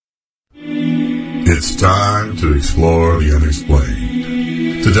It's time to explore the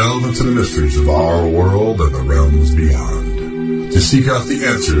unexplained, to delve into the mysteries of our world and the realms beyond, to seek out the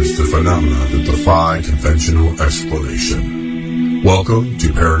answers to phenomena that defy conventional explanation. Welcome to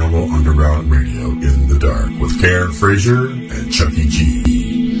Paranormal Underground Radio in the Dark with Karen Frazier and Chucky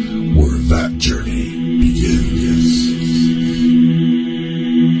G, where that journey begins.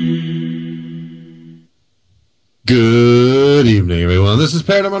 Good evening, everyone. This is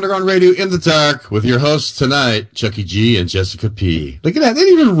Paranormal Underground Radio in the Dark with your hosts tonight, Chucky G and Jessica P. Look at that. That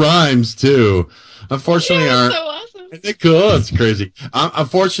even rhymes, too. Unfortunately, so awesome. Isn't it cool? It's crazy.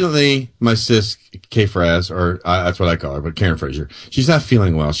 Unfortunately, my sis, Kay Fraz, or that's what I call her, but Karen Frazier, she's not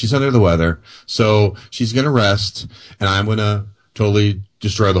feeling well. She's under the weather, so she's going to rest, and I'm going to totally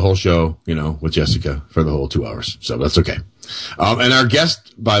destroy the whole show, with Jessica for the whole 2 hours. So that's okay. And our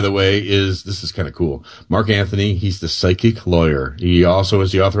guest, by the way, this is kind of cool. Mark Anthony, he's the psychic lawyer. He also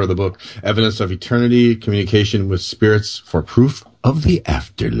is the author of the book, Evidence of Eternity, Communication with Spirits for Proof of the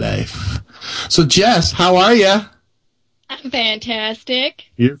Afterlife. So, Jess, how are you? I'm fantastic.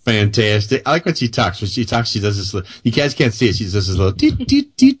 You're fantastic. I like when she talks. When she talks, she does this little, you guys can't see it. She does this little toot,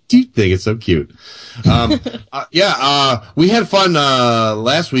 toot, toot, toot thing. It's so cute. We had fun,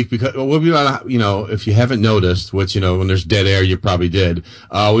 last week because, if you haven't noticed, which, when there's dead air, you probably did,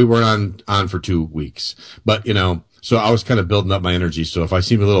 we weren't on for 2 weeks. But, so I was kind of building up my energy. So if I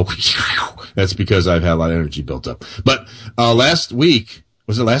seem a little, that's because I've had a lot of energy built up. But, last week,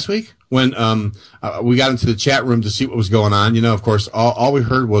 was it last week? When we got into the chat room to see what was going on, of course, all we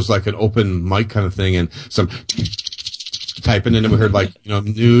heard was like an open mic kind of thing and some typing, and then we heard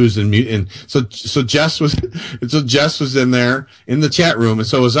news and so Jess was in there in the chat room, and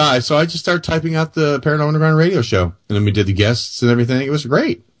so was I. So I just started typing out the Paranormal Underground Radio show, and then we did the guests and everything. It was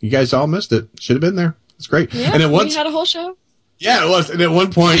great. You guys all missed it. Should have been there. It's great. Yeah, and we had a whole show. Yeah, it was. And at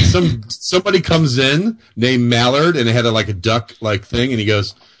one point, somebody comes in named Mallard, and it had a duck thing, and he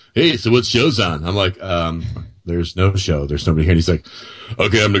goes, "Hey, so what show's on?" I'm like, there's no show. There's nobody here. And he's like,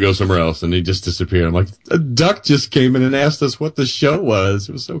 "Okay, I'm going to go somewhere else." And he just disappeared. I'm like, a duck just came in and asked us what the show was.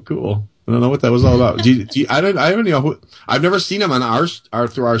 It was so cool. I don't know what that was all about. I don't know I've never seen him on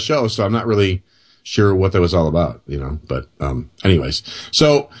through our show, so I'm not really sure what that was all about, but, anyways.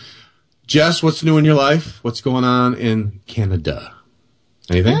 So, Jess, what's new in your life? What's going on in Canada?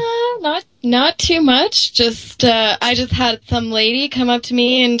 Anything? Not too much. I just had some lady come up to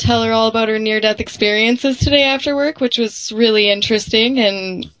me and tell her all about her near-death experiences today after work, which was really interesting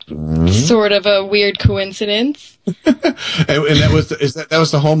and sort of a weird coincidence. And that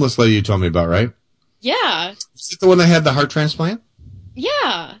was the homeless lady you told me about, right? Yeah. Is it the one that had the heart transplant?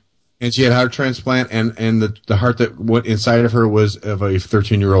 Yeah. And she had a heart transplant, and the heart that went inside of her was of a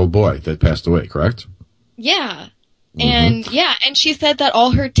 13-year-old boy that passed away, correct? Yeah. And and she said that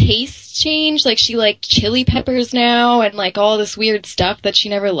all her tastes changed, she liked chili peppers now and all this weird stuff that she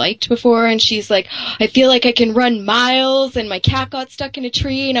never liked before, and she's like, I feel like I can run miles, and my cat got stuck in a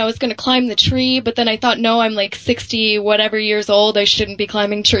tree and I was gonna climb the tree, but then I thought, no, I'm 60 whatever years old, I shouldn't be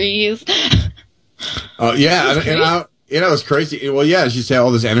climbing trees. It was crazy. Well, yeah, she said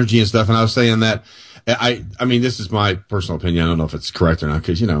all this energy and stuff, and I was saying that I mean, this is my personal opinion. I don't know if it's correct or not,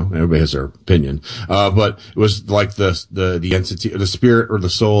 because, everybody has their opinion. But it was like the entity, the spirit or the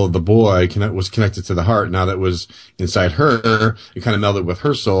soul of the boy was connected to the heart. Now that was inside her, it kind of melded with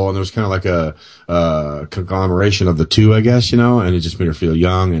her soul, and there was kind of like a conglomeration of the two, I guess, and it just made her feel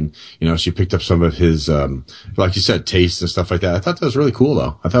young. And, she picked up some of his, like you said, tastes and stuff like that. I thought that was really cool,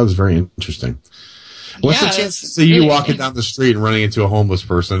 though. I thought it was very interesting. What's the chance to see you walking down the street and running into a homeless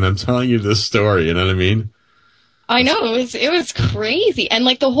person and I'm telling you this story, you know what I mean? I know, it was crazy. And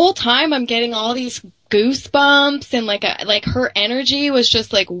the whole time I'm getting all these goosebumps, and her energy was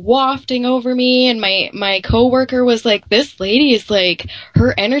just wafting over me, and my coworker was like, this lady is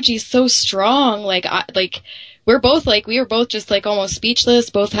her energy's so strong, we were both just almost speechless,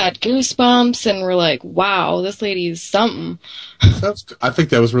 both had goosebumps, and we're like, wow, this lady's something. I think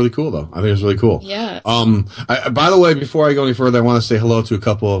that was really cool, though. I think it was really cool. Yeah. By the way, before I go any further, I want to say hello to a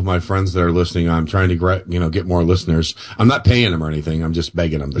couple of my friends that are listening. I'm trying to get more listeners. I'm not paying them or anything. I'm just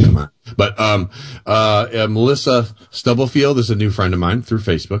begging them to come on. But Melissa Stubblefield is a new friend of mine through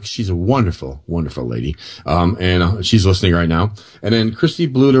Facebook. She's a wonderful, wonderful lady. And she's listening right now. And then Christy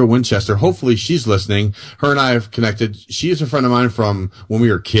Bluter Winchester, hopefully she's listening. Her and I have connected. She is a friend of mine from when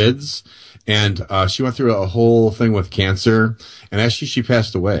we were kids. And she went through a whole thing with cancer, and actually she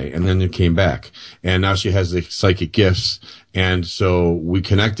passed away, and then it came back. And now she has the psychic gifts, and so we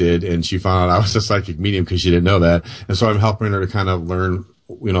connected, and she found out I was a psychic medium because she didn't know that. And so I'm helping her to kind of learn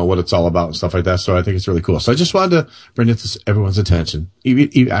what it's all about and stuff like that. So I think it's really cool. So I just wanted to bring it to everyone's attention.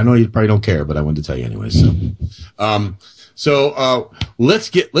 Even, I know you probably don't care, but I wanted to tell you anyway. So, let's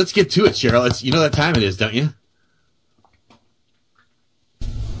get to it, Cheryl. You know that time it is, don't you?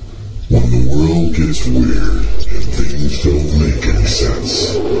 When the world gets weird and things don't make any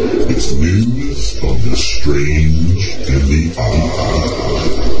sense, it's news of the strange and the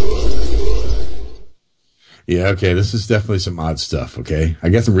odd. Yeah, okay, this is definitely some odd stuff, okay? I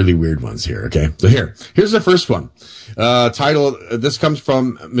got some really weird ones here, okay? So here's the first one. Titled, this comes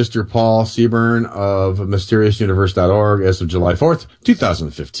from Mr. Paul Seaburn of MysteriousNuniverse.org as of July 4th,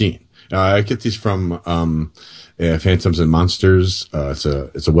 2015. I get these from Phantoms and Monsters. It's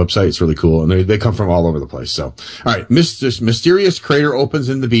a website. It's really cool, and they come from all over the place. So, all right, mysterious crater opens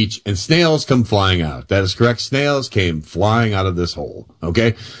in the beach, and snails come flying out. That is correct. Snails came flying out of this hole.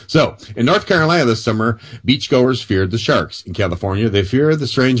 Okay, so in North Carolina this summer, beachgoers feared the sharks. In California, they feared the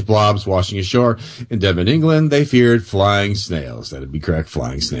strange blobs washing ashore. In Devon, England, they feared flying snails. That'd be correct,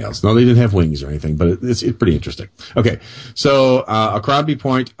 flying snails. No, they didn't have wings or anything, but it's pretty interesting. Okay, so Akrabby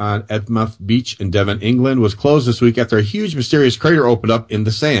Point on Edmouth Beach in Devon, England, was closed this week after a huge mysterious crater opened up in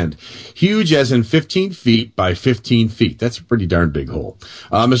the sand. Huge as in 15 feet by 15 feet. That's a pretty darn big hole.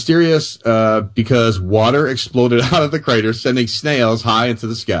 Mysterious because water exploded out of the crater, sending snails high into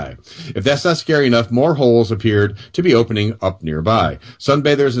the sky. If that's not scary enough, more holes appeared to be opening up nearby.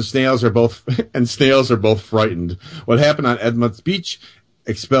 Sunbathers and snails are both frightened. What happened on Edmouth Beach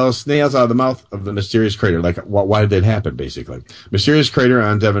expels snails out of the mouth of the mysterious crater. Like, why did that happen, basically? Mysterious crater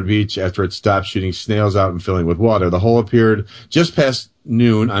on Devon Beach after it stopped shooting snails out and filling with water. The hole appeared just past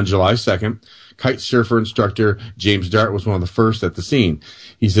noon on July 2nd. Kite surfer instructor James Dart was one of the first at the scene.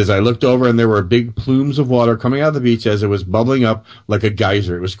 He says, I looked over and there were big plumes of water coming out of the beach as it was bubbling up like a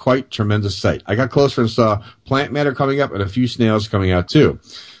geyser. It was quite a tremendous sight. I got closer and saw plant matter coming up and a few snails coming out too.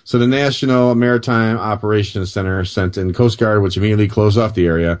 So the National Maritime Operations Center sent in Coast Guard, which immediately closed off the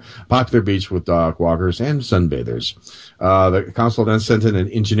area, popular beach with dog walkers and sunbathers. The council then sent in an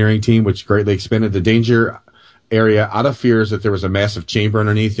engineering team, which greatly expanded the danger area out of fears that there was a massive chamber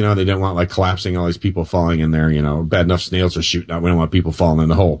underneath. They didn't want like collapsing, all these people falling in there. Bad enough snails are shooting out. We don't want people falling in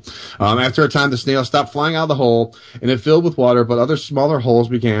the hole. After a time, the snails stopped flying out of the hole and it filled with water, but other smaller holes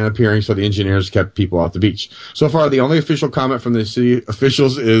began appearing. So the engineers kept people off the beach. So far, the only official comment from the city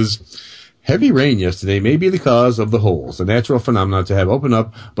officials is heavy rain yesterday may be the cause of the holes, a natural phenomenon to have opened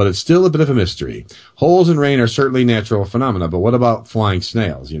up, but it's still a bit of a mystery. Holes and rain are certainly natural phenomena, but what about flying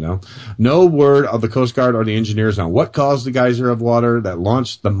snails, No word of the Coast Guard or the engineers on what caused the geyser of water that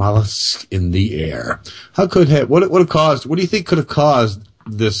launched the mollusk in the air. What do you think could have caused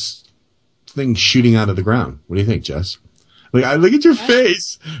this thing shooting out of the ground? What do you think, Jess? Look at your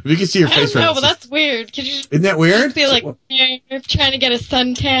face. You can see your face right now. No, but that's weird. Isn't that weird? Feel like you're trying to get a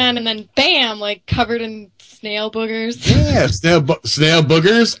suntan and then bam, like covered in snail boogers. Yeah, snail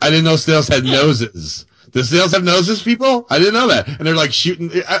boogers. I didn't know snails had noses. Do snails have noses, people? I didn't know that. And they're like shooting.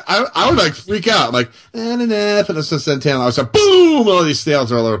 I would like freak out. Like, and it's a suntan. I was like, boom! All these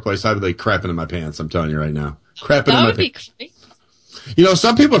snails are all over the place. I'd be like crapping in my pants. I'm telling you right now. Crapping in my pants. That would be crazy.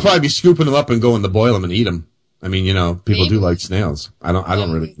 Some people would probably be scooping them up and going to boil them and eat them. I mean, people do like snails. I don't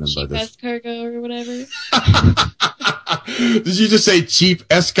really remember this. Cheap escargot or whatever. Did you just say cheap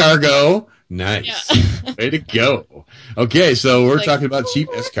escargot? Nice. Yeah. Way to go. Okay, so we're talking about cheap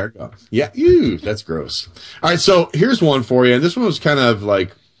escargot. Yeah, ew, that's gross. All right, so here's one for you. And this one was kind of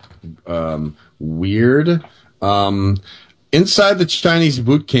like weird. Inside the Chinese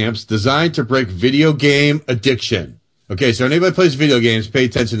boot camps designed to break video game addiction. Okay, so anybody plays video games, pay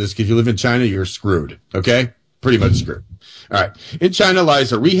attention to this because you live in China, you're screwed. Okay? Pretty much screwed. All right. In China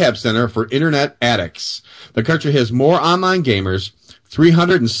lies a rehab center for internet addicts. The country has more online gamers,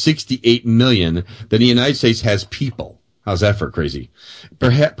 368 million, than the United States has people. How's that for crazy?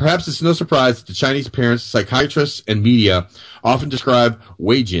 Perhaps it's no surprise that the Chinese parents, psychiatrists, and media often describe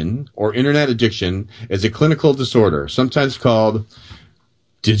Weijin, or internet addiction, as a clinical disorder, sometimes called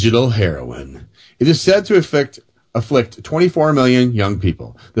digital heroin. It is said to afflict 24 million young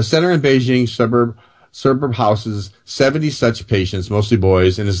people. The center in Beijing suburb houses 70 such patients, mostly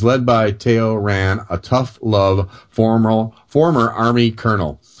boys, and is led by Teo Ran, a tough love former Army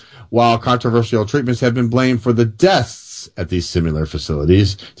colonel. While controversial treatments have been blamed for the deaths at these similar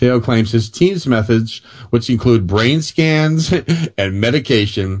facilities, Teo claims his team's methods, which include brain scans and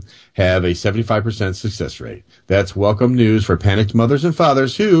medication, have a 75% success rate. That's welcome news for panicked mothers and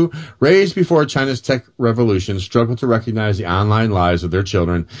fathers who, raised before China's tech revolution, struggle to recognize the online lives of their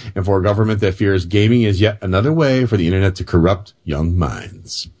children, and for a government that fears gaming is yet another way for the internet to corrupt young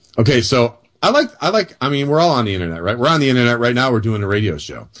minds. Okay, so I mean, we're all on the internet, right? We're on the internet right now. We're doing a radio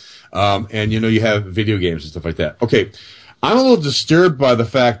show. And you have video games and stuff like that. Okay. I'm a little disturbed by the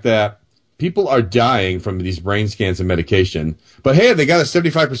fact that people are dying from these brain scans and medication, but hey, they got a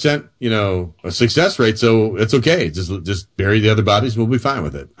 75%, a success rate. So it's okay. Just bury the other bodies. We'll be fine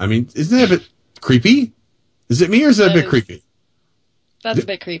with it. I mean, isn't that a bit creepy? Is it me or is that a bit creepy? That's a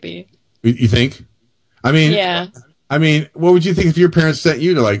bit creepy. You think? I mean, yeah. I mean, what would you think if your parents sent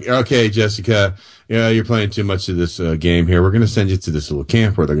you to okay, Jessica, you're playing too much of this game here. We're going to send you to this little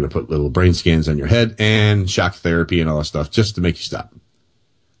camp where they're going to put little brain scans on your head and shock therapy and all that stuff just to make you stop.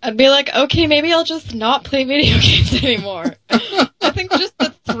 I'd be like, okay, maybe I'll just not play video games anymore. I think just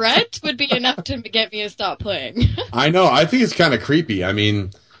the threat would be enough to get me to stop playing. I know. I think it's kind of creepy. I mean,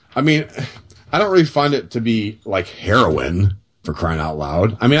 I don't really find it to be like heroin, for crying out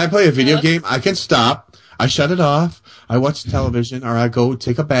loud. I mean, I play a video game. I can stop. I shut it off. I watch television, or I go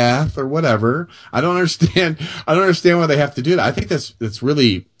take a bath, or whatever. I don't understand why they have to do that. I think that's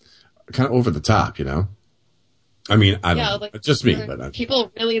really kind of over the top, I mean, I don't know. Like, it's just me, but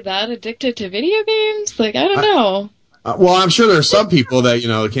people really that addicted to video games? Like, I don't know. Well, I'm sure there are some people that,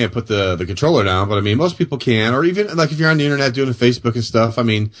 they can't put the controller down, but I mean, most people can, or even like if you're on the internet doing Facebook and stuff. I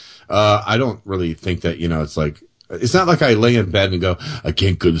mean, I don't really think that, it's like, it's not like I lay in bed and go, I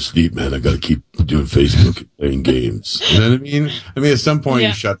can't go to sleep, man. I got to keep doing Facebook and playing games. You know what I mean? I mean, at some point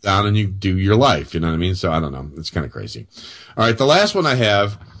you shut down and you do your life. You know what I mean? So I don't know. It's kind of crazy. All right. The last one I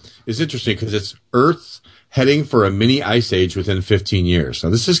have is interesting because it's Earth heading for a mini ice age within 15 years. Now,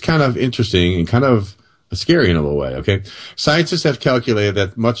 this is kind of interesting and kind of scary in a little way, okay? Scientists have calculated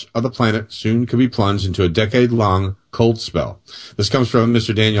that much of the planet soon could be plunged into a decade-long cold spell. This comes from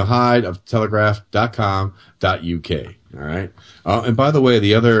Mr. Daniel Hyde of telegraph.com.uk, all right? And by the way,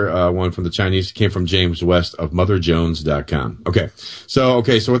 the other one from the Chinese came from James West of motherjones.com. Okay, so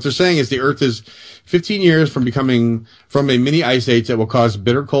what they're saying is the Earth is 15 years from becoming from a mini ice age that will cause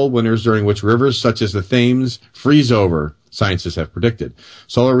bitter cold winters during which rivers such as the Thames freeze over, scientists have predicted.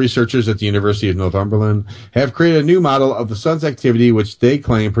 Solar researchers at the University of Northumberland have created a new model of the sun's activity which they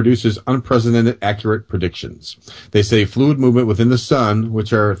claim produces unprecedented accurate predictions. They say fluid movement within the sun,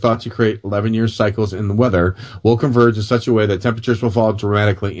 which are thought to create 11-year cycles in the weather, will converge in such a way that temperatures will fall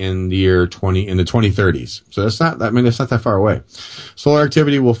dramatically in the 2030s. So that's not that far away. Solar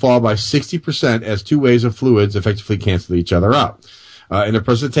activity will fall by 60% as two waves of fluids effectively cancel each other out. In a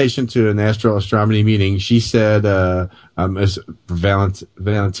presentation to an astral astronomy meeting, she said, Ms.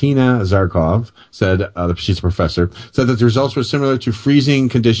 Valentina Zarkov said, she's a professor, said that the results were similar to freezing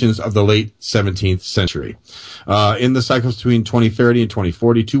conditions of the late 17th century. In the cycles between 2030 and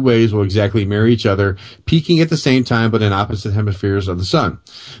 2040, two waves will exactly mirror each other, peaking at the same time but in opposite hemispheres of the sun.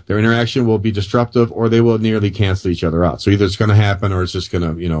 Their interaction will be disruptive or they will nearly cancel each other out. So either it's going to happen or it's just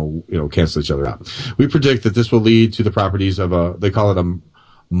going to, cancel each other out. We predict that this will lead to the properties of they call it a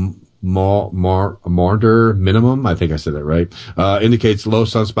Maunder minimum, I think I said that right, indicates low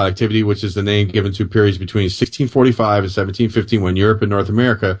sunspot activity, which is the name given to periods between 1645 and 1715 when Europe and North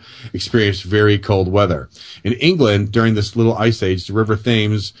America experienced very cold weather. In England, during this little ice age, the River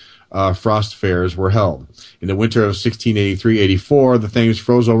Thames frost fairs were held. In the winter of 1683-84, the Thames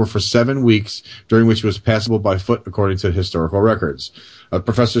froze over for 7 weeks, during which it was passable by foot according to historical records. A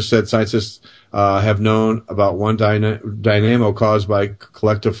professor said scientists have known about one dynamo caused by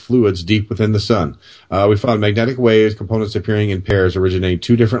collective fluids deep within the sun. We found magnetic waves, components appearing in pairs originating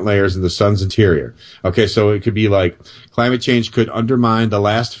two different layers in the sun's interior. Okay, so it could be like climate change could undermine the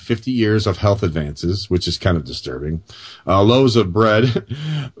last 50 years of health advances, which is kind of disturbing. Loaves of bread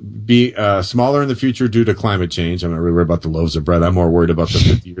be smaller in the future due to climate change. I'm not really worried about the loaves of bread. I'm more worried about the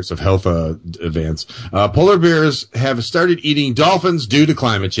 50 years of health advance. Polar bears have started eating dolphins due to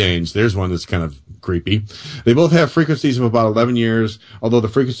climate change. There's one that's kind of creepy. They both have frequencies of about 11 years, although the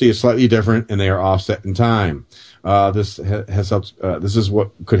frequency is slightly different and they are offset in time. This has helped. This is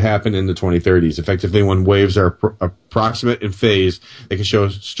what could happen in the 2030s. Effectively, when waves are approximate in phase, they can show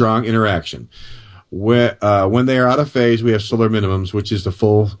strong interaction. When they are out of phase, we have solar minimums, which is the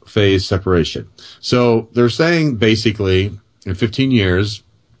full phase separation. So they're saying basically in 15 years,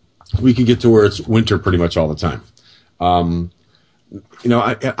 we can get to where it's winter pretty much all the time. I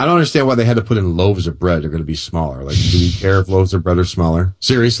don't understand why they had to put in loaves of bread. They're going to be smaller. Like, do we care if loaves of bread are smaller?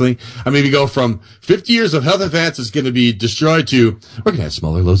 Seriously? I mean, we go from 50 years of health advance is going to be destroyed to, we're going to have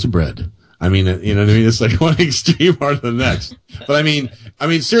smaller loaves of bread. I mean, you know what I mean? It's like one extreme part of the next. But I mean,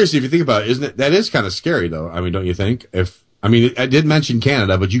 seriously, if you think about it, that is kind of scary though. I mean, don't you think? I did mention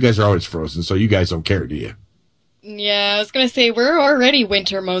Canada, but you guys are always frozen, so you guys don't care, do you? Yeah, I was going to say, we're already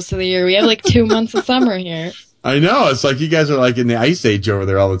winter most of the year. We have like 2 months of summer here. I know. It's like you guys are like in the ice age over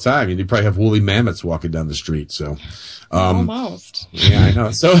there all the time. You probably have woolly mammoths walking down the street. So, almost. Yeah, I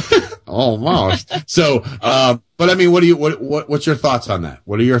know. So, almost. So, but I mean, what's your thoughts on that?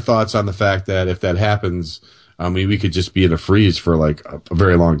 What are your thoughts on the fact that if that happens, I mean, we could just be in a freeze for like a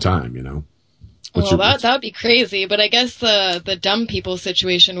very long time, you know? That would be crazy, but I guess the dumb people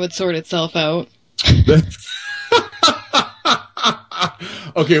situation would sort itself out.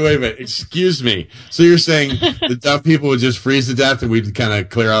 Okay, wait a minute. Excuse me. So you're saying the dumb people would just freeze to death and we'd kind of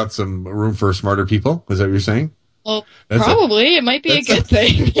clear out some room for smarter people? Is that what you're saying? Well, probably. It might be a good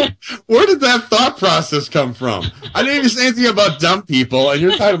thing. Where did that thought process come from? I didn't even say anything about dumb people, and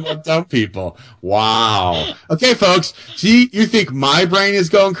you're talking about dumb people. Wow. Okay, folks. See, you think my brain is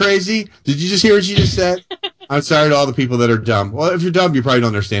going crazy? Did you just hear what you just said? I'm sorry to all the people that are dumb. Well, if you're dumb, you probably don't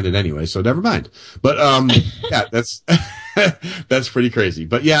understand it anyway, so never mind. But, yeah, that's, that's pretty crazy.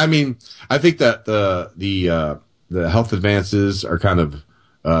 But yeah, I mean, I think that the health advances are kind of,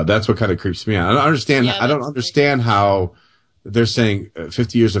 that's what kind of creeps me out. I don't understand how they're saying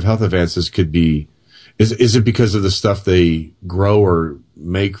 50 years of health advances could be, is it because of the stuff they grow or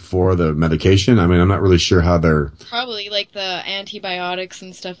make for the medication? I mean, I'm not really sure how they're. Probably like the antibiotics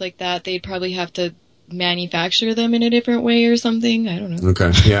and stuff like that. They'd probably have to manufacture them in a different way or something. I don't know.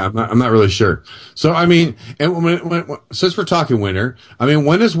 Okay. Yeah. I'm not really sure. So, I mean, and since we're talking winter, I mean,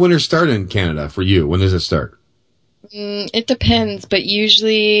 when does winter start in Canada for you? When does it start? It depends, but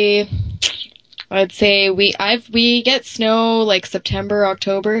usually I'd say we get snow like September,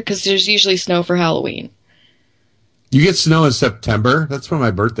 October, because there's usually snow for Halloween. You get snow in September? That's when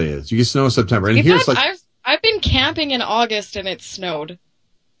my birthday is. You get snow in September. And here's I've been camping in August and it snowed.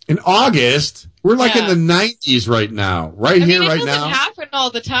 In August? We're like in the 90s right now. Right now. It doesn't happen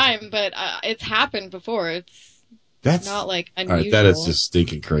all the time, but it's happened before. That's not like unusual. All right, that is just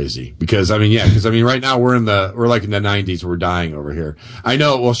stinking crazy. Because right now we're like in the 90s. We're dying over here. I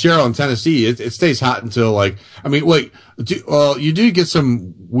know. Well, Cheryl, in Tennessee, it stays hot until you do get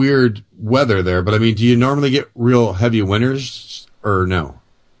some weird weather there, but I mean, do you normally get real heavy winters or no?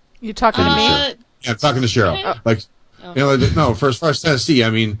 You talking to me? Yeah, I'm talking to Cheryl. No, for as far as Tennessee,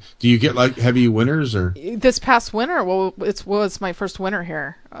 I mean, do you get like heavy winters or? This past winter, well, it was my first winter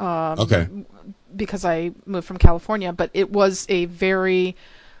here. Okay. Because I moved from California, but it was a very,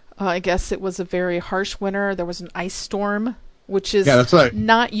 I guess it was a very harsh winter. There was an ice storm, which is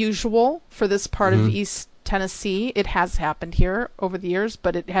not usual for this part of East Tennessee. It has happened here over the years,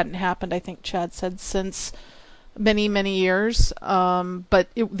 but it hadn't happened, I think Chad said, since many, many years. But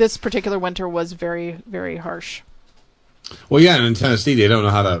this particular winter was very, very harsh. Well, yeah, and in Tennessee, they don't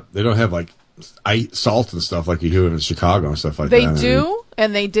have like salt and stuff like you do in Chicago and stuff like that. They do,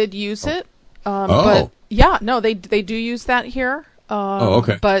 and they did use it. But yeah, no, they do use that here.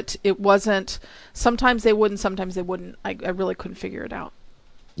 Okay. But it wasn't. Sometimes they would, and sometimes they wouldn't. I really couldn't figure it out.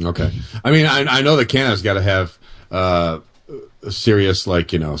 Okay. I mean, I know that Canada's got to have serious,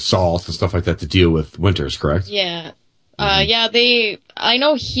 salt and stuff like that to deal with winters, correct? Yeah. I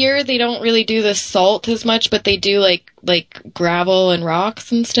know here they don't really do the salt as much, but they do like gravel and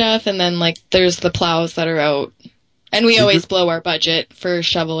rocks and stuff, and then there's the plows that are out. And we always blow our budget for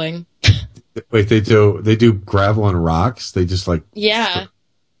shoveling. Wait, they do gravel and rocks? They just Yeah.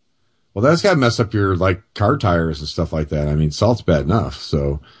 Well, that's got to mess up your car tires and stuff like that. I mean, salt's bad enough.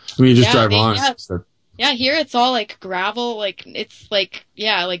 So, I mean, you just drive on. Yeah, here it's all gravel, it's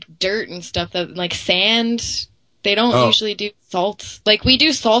dirt and stuff that sand. They don't usually do salt. We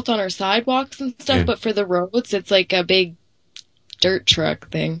do salt on our sidewalks and stuff, but for the roads, it's a big dirt truck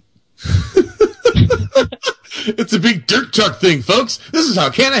thing. It's a big dirt truck thing, folks. This is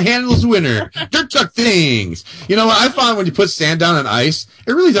how Canada handles winter. Dirt truck things. You know what? I find when you put sand down on ice,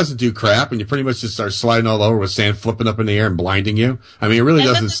 it really doesn't do crap, and you pretty much just start sliding all over with sand flipping up in the air and blinding you. I mean, it really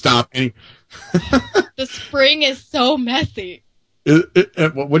doesn't stop any. The spring is so messy. What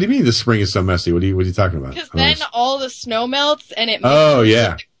do you mean the spring is so messy? What are you talking about? Because then all the snow melts and it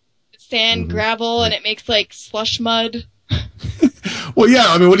makes sand, gravel, and it makes slush mud. Well, yeah.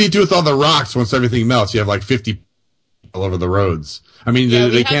 I mean, what do you do with all the rocks once everything melts? You have 50 all over the roads. I mean,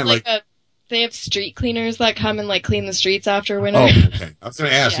 they can't they have street cleaners that come and clean the streets after winter. Oh, okay. I was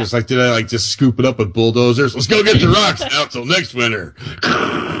going to ask you, it's did I just scoop it up with bulldozers? Let's go get the rocks out till next winter.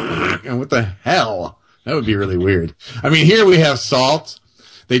 And what the hell? That would be really weird. I mean, here we have salt.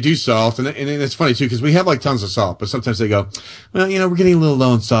 They do salt, and it's funny too because we have tons of salt, but sometimes they go, well, we're getting a little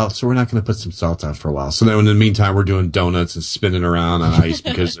low on salt, so we're not going to put some salt out for a while. So then in the meantime, we're doing donuts and spinning around on ice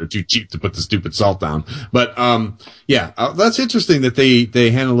because they're too cheap to put the stupid salt down. But that's interesting that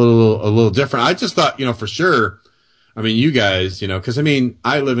they handle it a little different. I just thought, for sure. I mean, you guys, because I mean,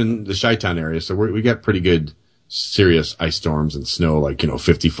 I live in the Chi-Town area, so we got pretty good serious ice storms and snow, like,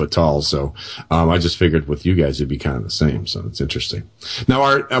 50 foot tall. So, I just figured with you guys, it'd be kind of the same. So it's interesting.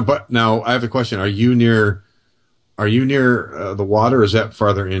 Now, but now I have a question. Are you near the water, or is that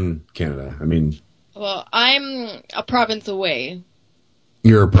farther in Canada? I mean, well, I'm a province away.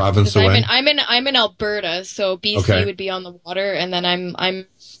 You're a province away? I'm in Alberta, so BC would be on the water, and then I'm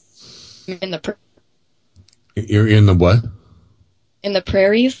in the You're in the what? In the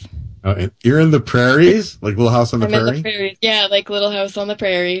prairies. Oh, you're in the prairies? Like Little House on the Prairie? In the prairies. Yeah, like Little House on the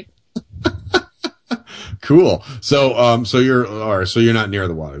Prairie. Cool. So you're not near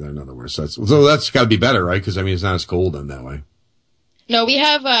the water then, in other words. So that's got to be better, right? Because it's not as cold in that way. No, we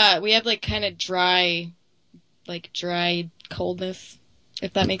have like kind of dry coldness,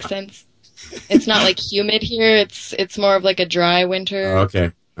 if that makes sense. It's not like humid here. It's more of like a dry winter.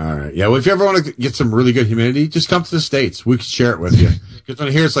 Okay. All right. Yeah. Well, if you ever want to get some really good humidity, just come to the States. We can share it with you. Because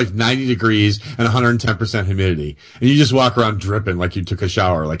on here it's like 90 degrees and 110% humidity, and you just walk around dripping like you took a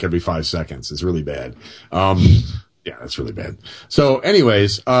shower like every 5 seconds. It's really bad. Yeah, it's really bad. So,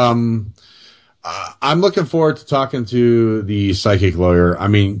 anyways, I'm looking forward to talking to the psychic lawyer. I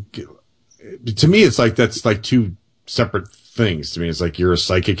mean, to me, it's like that's like two separate things. To me, it's like you're a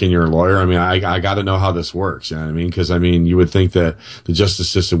psychic and you're a lawyer. I mean, I got to know how this works. You know what I mean? Because I mean, you would think that the justice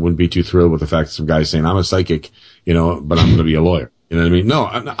system wouldn't be too thrilled with the fact that some guy's saying I'm a psychic, but I'm going to be a lawyer. You know what I mean? No,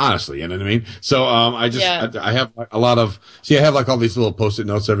 honestly, you know what I mean? So, I have a lot of, I have like all these little Post-it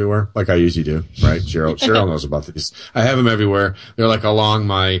notes everywhere, like I usually do, right? Cheryl knows about these. I have them everywhere. They're like along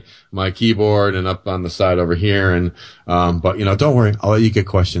my keyboard and up on the side over here. And, but don't worry. I'll let you get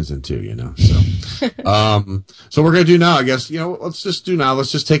questions in too, so, so we're going to do now, I guess, let's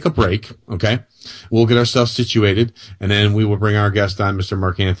just take a break. Okay. We'll get ourselves situated, and then we will bring our guest on, Mr.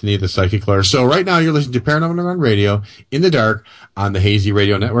 Mark Anthony, the psychic lawyer. So right now you're listening to Paranormal Underground Radio in the dark on the Hazy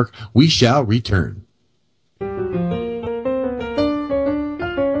Radio Network. We shall return.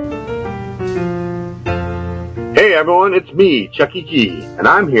 Hey everyone, it's me, Chucky G, and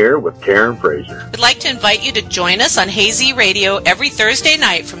I'm here with Karen Frazier. We'd like to invite you to join us on Hazy Radio every Thursday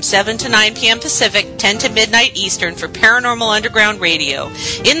night from 7 to 9 p.m. Pacific, 10 to midnight Eastern for Paranormal Underground Radio,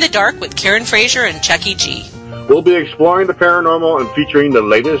 In the Dark with Karen Frazier and Chucky G. We'll be exploring the paranormal and featuring the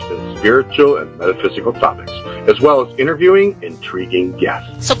latest in spiritual and metaphysical topics, as well as interviewing intriguing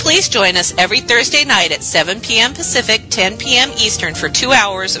guests. So please join us every Thursday night at 7 p.m. Pacific, 10 p.m. Eastern for 2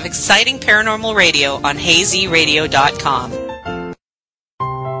 hours of exciting paranormal radio on hazyradio.com.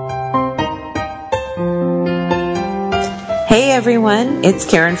 Hey everyone, it's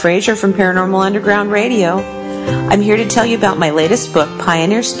Karen Frazier from Paranormal Underground Radio. I'm here to tell you about my latest book,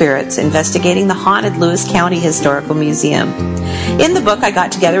 Pioneer Spirits, Investigating the Haunted Lewis County Historical Museum. In the book, I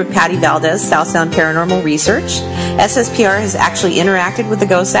got together with Patty Valdez, South Sound Paranormal Research. SSPR has actually interacted with the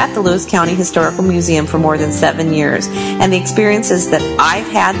ghosts at the Lewis County Historical Museum for more than 7 years, and the experiences that I've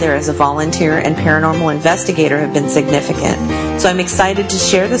had there as a volunteer and paranormal investigator have been significant. So I'm excited to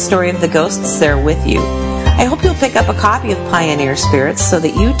share the story of the ghosts there with you. I hope you'll pick up a copy of Pioneer Spirits so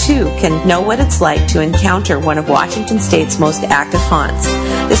that you too can know what it's like to encounter one of Washington State's most active haunts.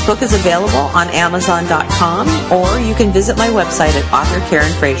 This book is available on Amazon.com, or you can visit my website at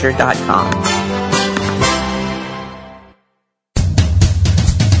authorkarenfrazier.com.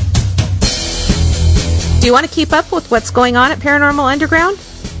 Do you want to keep up with what's going on at Paranormal Underground?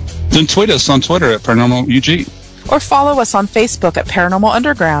 Then tweet us on Twitter at ParanormalUG. Or follow us on Facebook at Paranormal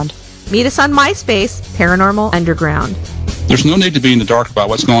Underground. Meet us on MySpace, Paranormal Underground. There's no need to be in the dark about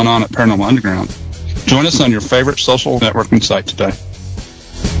what's going on at Paranormal Underground. Join us on your favorite social networking site today.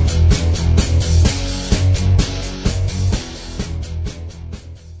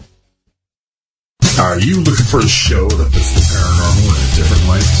 Are you looking for a show that puts the paranormal in a different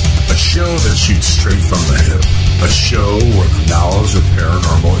light? A show that shoots straight from the hip? A show where the knowledge of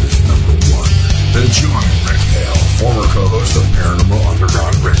paranormal is number one? Then join Rick Hale, former co-host of Paranormal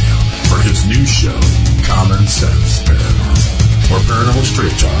Underground Radio, for his new show, Common Sense Paranormal, where paranormal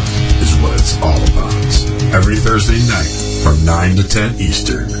straight talk is what it's all about. Every Thursday night from 9 to 10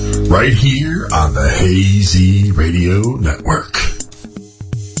 Eastern, right here on the Hazy Radio Network.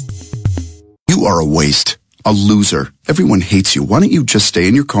 You are a waste. A loser. Everyone hates you. Why don't you just stay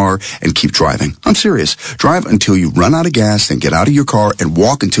in your car and keep driving? I'm serious. Drive until you run out of gas, then get out of your car and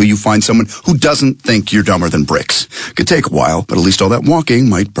walk until you find someone who doesn't think you're dumber than bricks. Could take a while, but at least all that walking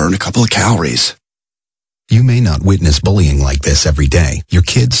might burn a couple of calories. You may not witness bullying like this every day. Your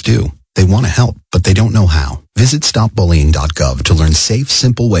kids do. They want to help, but they don't know how. Visit StopBullying.gov to learn safe,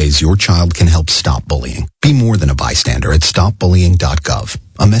 simple ways your child can help stop bullying. Be more than a bystander at StopBullying.gov.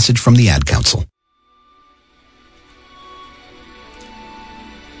 A message from the Ad Council.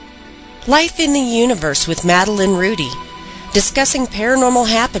 Life in the Universe with Madeline Rudy, discussing paranormal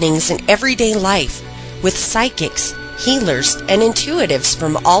happenings in everyday life with psychics, healers, and intuitives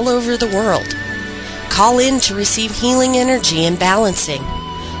from all over the world. Call in to receive healing energy and balancing.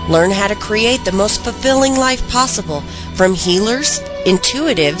 Learn how to create the most fulfilling life possible from healers,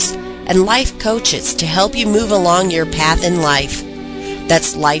 intuitives, and life coaches to help you move along your path in life.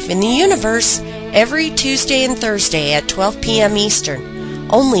 That's Life in the Universe, every Tuesday and Thursday at 12 p.m. Eastern,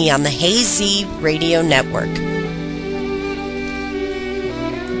 only on the Hazy Radio Network.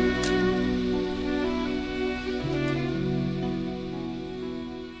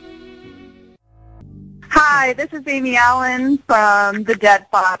 Hi, this is Amy Allen from The Dead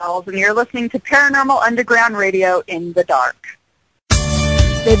Files, and you're listening to Paranormal Underground Radio in the Dark.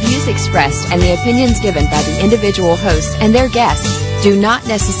 The views expressed and the opinions given by the individual hosts and their guests do not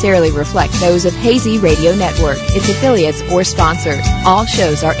necessarily reflect those of Hazy Radio Network, its affiliates, or sponsors. All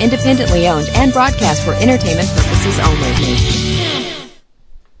shows are independently owned and broadcast for entertainment purposes only.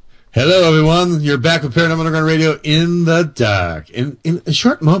 Hello, everyone. You're back with Paranormal Underground Radio in the Dark. In a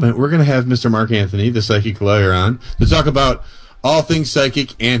short moment, we're going to have Mr. Mark Anthony, the psychic lawyer, on to talk about all things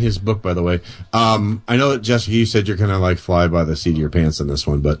psychic and his book, by the way. I know that, Jessica, you said you're going to, like, fly by the seat of your pants on this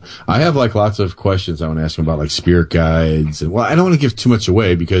one, but I have, like, lots of questions I want to ask him about, like, spirit guides. And, well, I don't want to give too much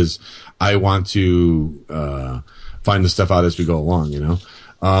away because I want to find the stuff out as we go along, you know?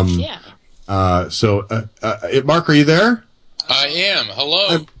 Mark, are you there? I am.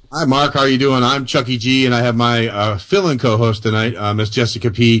 Hello. Hi, Mark. How are you doing? I'm Chucky G, and I have my fill-in co-host tonight, Miss Jessica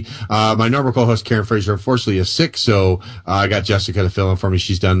P. My normal co-host, Karen Fraser, unfortunately is sick, so I got Jessica to fill in for me.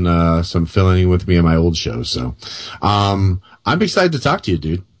 She's done some filling with me in my old shows. So I'm excited to talk to you,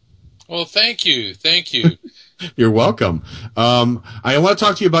 dude. Well, thank you. Thank you. You're welcome. I want to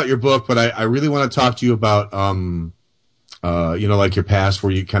talk to you about your book, but I really want to talk to you about like your past,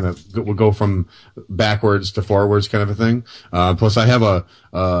 where you kind of will go from backwards to forwards, kind of a thing. Plus, I have a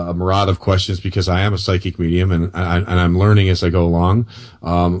myriad of questions because I am a psychic medium, and I'm learning as I go along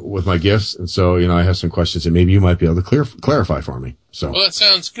with my gifts. And so, I have some questions that maybe you might be able to clarify for me. So, well, that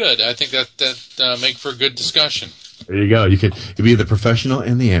sounds good. I think that make for a good discussion. There you go. You could be the professional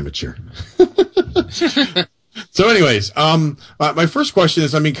and the amateur. So anyways, my first question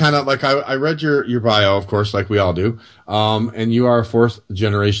is, kind of like I read your bio, of course, like we all do. And you are a fourth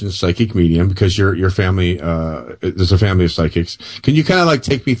generation psychic medium because your family, there's a family of psychics. Can you kind of like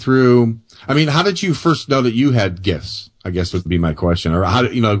take me through, how did you first know that you had gifts? I guess would be my question. Or how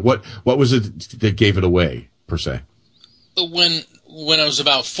did, what was it that gave it away, per se? When I was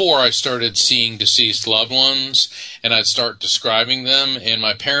about 4, I started seeing deceased loved ones, and I'd start describing them, and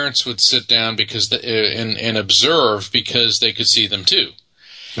my parents would sit down and observe because they could see them too.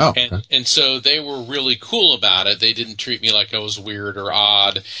 Oh, okay. And so they were really cool about it. They didn't treat me like I was weird or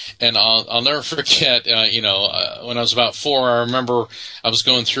odd. And I'll never forget, when I was about 4, I remember I was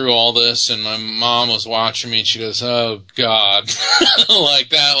going through all this, and my mom was watching me, and she goes, "Oh God," like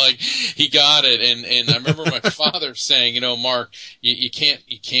that, like he got it. And I remember my father saying, "Mark, you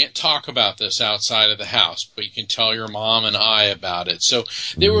can't talk about this outside of the house, but you can tell your mom and I about it." So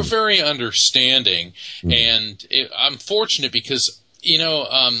they were very understanding, and I'm fortunate because,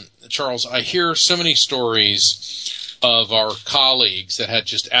 Charles, I hear so many stories of our colleagues that had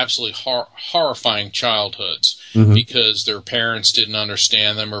just absolutely horrifying childhoods because their parents didn't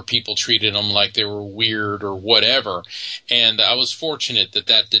understand them or people treated them like they were weird or whatever. And I was fortunate that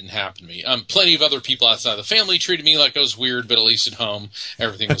didn't happen to me. Plenty of other people outside the family treated me like I was weird, but at least at home,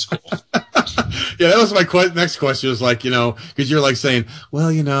 everything was cool. Yeah, that was my next question. Was like, because you're like saying, well,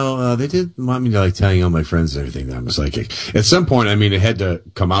 they did want me to like tell all my friends and everything that I'm a psychic. At some point, it had to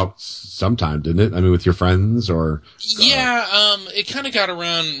come out sometime, didn't it? With your friends or? Yeah, it kind of got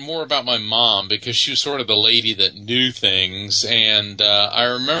around more about my mom because she was sort of the lady that knew things. And I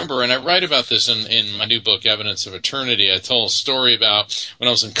remember, and I write about this in my new book, Evidence of Eternity. I told a story about when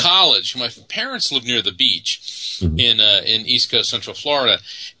I was in college. My parents lived near the beach in East Coast Central Florida,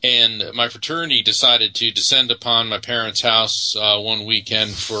 and my fraternity decided to descend upon my parents' house one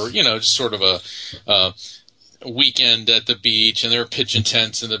weekend for just sort of a weekend at the beach, and there were pitching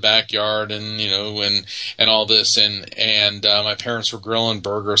tents in the backyard, and and all this, and my parents were grilling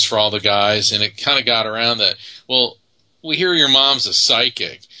burgers for all the guys, and it kind of got around that, well, we hear your mom's a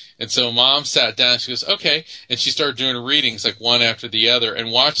psychic. And so Mom sat down, she goes, "Okay," and she started doing readings like one after the other,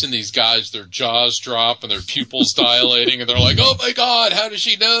 and watching these guys, their jaws drop and their pupils dilating, and they're like, "Oh my God, how does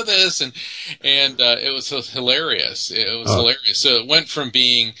she know this?" And it was hilarious. It was hilarious. So it went from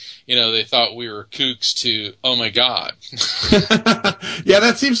being, they thought we were kooks to, oh my God. Yeah,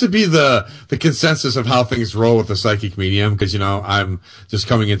 that seems to be the consensus of how things roll with the psychic medium, because, I'm just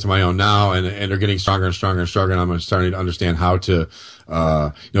coming into my own now, and they're getting stronger and stronger and stronger, and I'm starting to understand how to,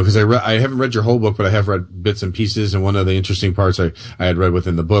 because I haven't read your whole book, but I have read bits and pieces, and one of the interesting parts I had read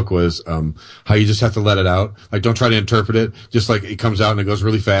within the book was how you just have to let it out. Like, don't try to interpret it. Just like it comes out and it goes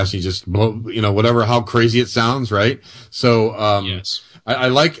really fast, and you just blow, whatever, how crazy it sounds, right? So, yes. I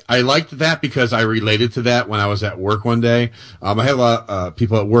liked that because I related to that when I was at work one day. I had a lot of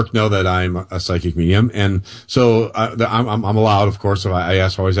people at work know that I'm a psychic medium, and so I'm allowed, of course. So I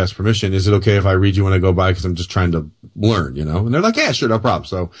always ask permission. Is it okay if I read you when I go by? Because I'm just trying to learn, And they're like, yeah, sure, no problem.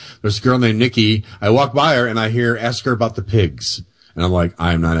 So there's a girl named Nikki. I walk by her and I ask her about the pigs. And I'm like,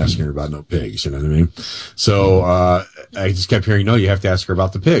 I'm not asking her about no pigs, you know what I mean? So, I just kept hearing, no, you have to ask her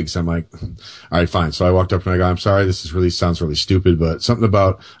about the pigs. I'm like, all right, fine. So I walked up and I go, I'm sorry, this sounds really stupid, but something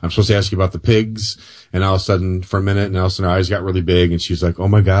about, I'm supposed to ask you about the pigs. And all of a sudden, for a minute, and all of a sudden her eyes got really big, and she's like, oh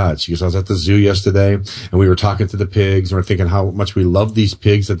my God. She goes, I was at the zoo yesterday, and we were talking to the pigs, and we're thinking how much we love these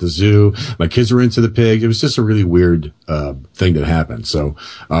pigs at the zoo. My kids were into the pigs. It was just a really weird, thing that happened. So,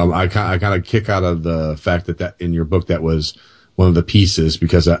 I kind of kick out of the fact that in your book, that was one of the pieces,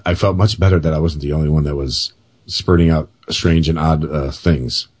 because I felt much better that I wasn't the only one that was spurting out strange and odd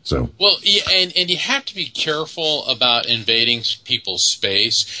things. So well, yeah, and you have to be careful about invading people's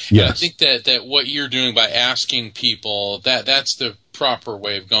space. Yes. And I think that what you're doing by asking people, that's the proper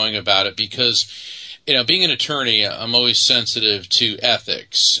way of going about it, because being an attorney, I'm always sensitive to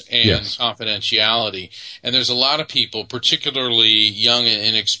ethics and yes. confidentiality. And there's a lot of people, particularly young and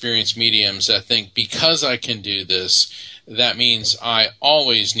inexperienced mediums, that think because I can do this, that means I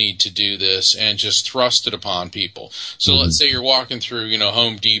always need to do this and just thrust it upon people. So let's say you're walking through,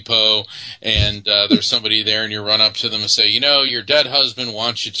 Home Depot, and there's somebody there, and you run up to them and say, your dead husband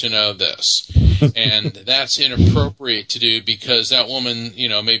wants you to know this. And that's inappropriate to do, because that woman,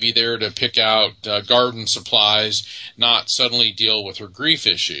 may be there to pick out garden supplies, not suddenly deal with her grief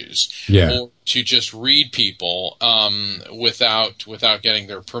issues. Yeah. Or to just read people without getting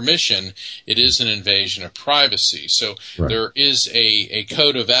their permission. It is an invasion of privacy. So right. There is a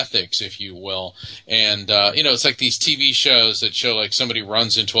code of ethics, if you will. And, it's like these TV shows that show like somebody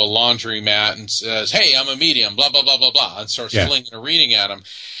runs into a laundromat and says, hey, I'm a medium, blah, blah, blah, blah, blah, and starts flinging a reading at them.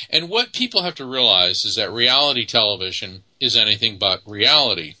 And what people have to realize is that reality television is anything but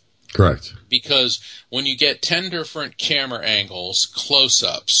reality. Correct. Because when you get 10 different camera angles,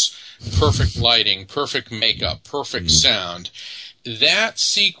 close-ups, perfect lighting, perfect makeup, perfect sound, that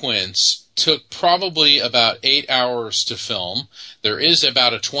sequence took probably about 8 hours to film. There is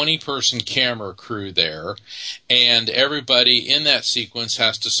about a 20-person camera crew there, and everybody in that sequence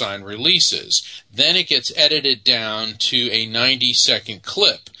has to sign releases. Then it gets edited down to a 90-second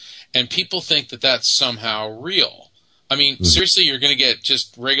clip, and people think that that's somehow real. I mean, seriously, you're going to get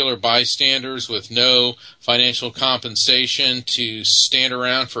just regular bystanders with no financial compensation to stand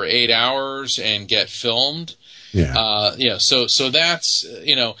around for 8 hours and get filmed? Yeah. So that's,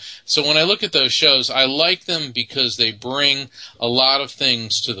 so when I look at those shows, I like them because they bring a lot of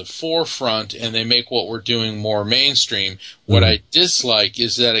things to the forefront and they make what we're doing more mainstream. What I dislike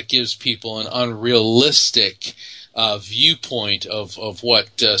is that it gives people an unrealistic viewpoint of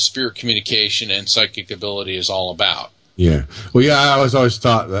what spirit communication and psychic ability is all about. Yeah. Well, yeah, I was always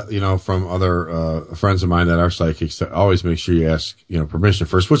taught that, from other friends of mine that are psychics, to always make sure you ask, permission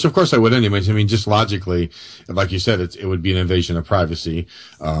first, which of course I would anyways. I mean, just logically, like you said, it would be an invasion of privacy,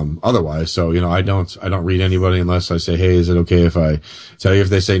 otherwise. So, I don't read anybody unless I say, hey, is it okay if I tell you? If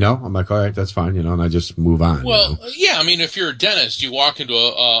they say no, I'm like, all right, that's fine, and I just move on. Well, yeah, I mean, if you're a dentist, you walk into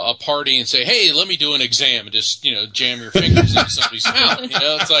a party and say, hey, let me do an exam, and just, jam your fingers into somebody's mouth.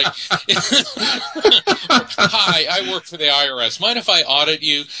 It's like, hi, I work for the IRS. Mind if I audit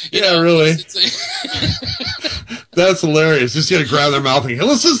you? Really? That's hilarious. Just gonna grab their mouth and go,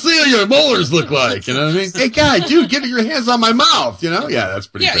 let's just see how your molars look like. You know what I mean? Hey, guy, dude, get your hands on my mouth. Yeah, that's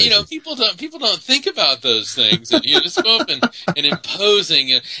pretty. Yeah, crazy. People don't think about those things, and you just go up and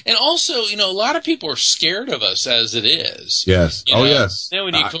imposing, and also, a lot of people are scared of us as it is. Yes. Yes. Then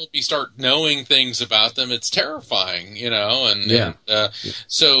when you start knowing things about them, it's terrifying.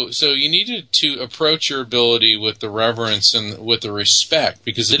 So you needed to approach your ability with the reverence and with the respect,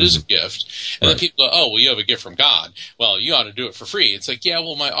 because it is a gift. And then people go, oh, well, you have a gift from God. Well, you ought to do it for free. It's like, yeah,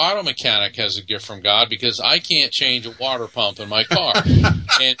 well, my auto mechanic has a gift from God because I can't change a water pump in my car.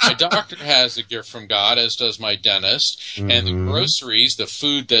 And my doctor has a gift from God, as does my dentist. And the groceries, the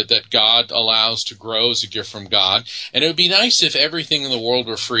food that God allows to grow, is a gift from God. And it would be nice if everything in the world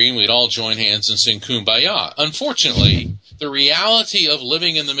were free and we'd all join hands and sing Kumbaya. Unfortunately, the reality of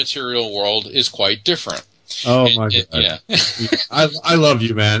living in the material world is quite different. Oh my God! Yeah, I love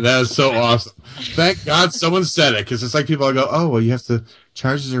you, man. That is so awesome. Thank God someone said it, because it's like people go, "Oh, well, you have to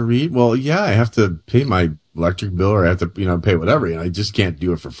charge as a read." Well, yeah, I have to pay my electric bill, or I have to, pay whatever. I just can't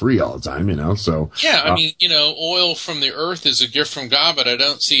do it for free all the time, So yeah, I mean, oil from the earth is a gift from God, but I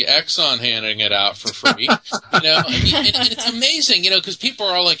don't see Exxon handing it out for free. It's amazing, because people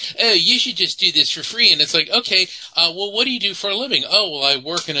are all like, "Oh, you should just do this for free," and it's like, okay, well, what do you do for a living? Oh, well, I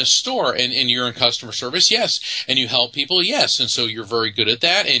work in a store, and you're in customer service, yes, and you help people, yes, and so you're very good at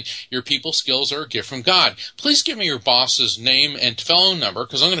that, and your people skills are a gift from God. Please give me your boss's name and phone number,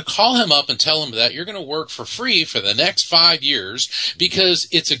 because I'm going to call him up and tell him that you're going to work for free for the next 5 years because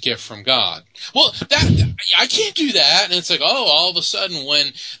it's a gift from God. Well, I can't do that. And it's like, all of a sudden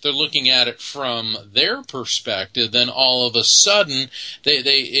when they're looking at it from their perspective, then all of a sudden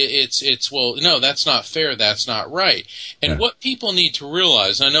it's well, no, that's not fair. That's not right. And what people need to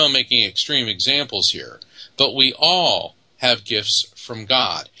realize, I know I'm making extreme examples here, but we all have gifts from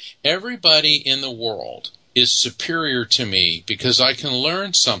God. Everybody in the world is superior to me because I can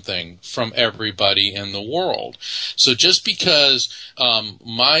learn something from everybody in the world. So just because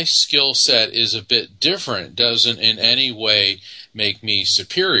my skill set is a bit different doesn't in any way make me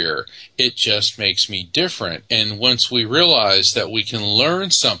superior. It just makes me different. And once we realize that we can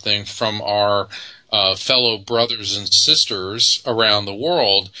learn something from our fellow brothers and sisters around the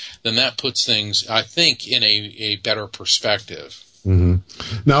world, then that puts things, I think, in a better perspective. Mm-hmm.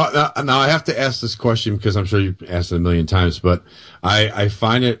 Now I have to ask this question because I'm sure you've asked it a million times, but I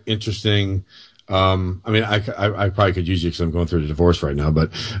find it interesting. I probably could use you because I'm going through a divorce right now,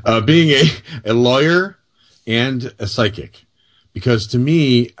 but being a lawyer and a psychic, because to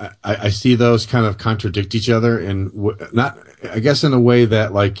me, I see those kind of contradict each other, and not, I guess, in a way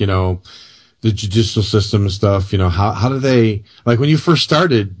that, like, the judicial system and stuff, how do they, like, when you first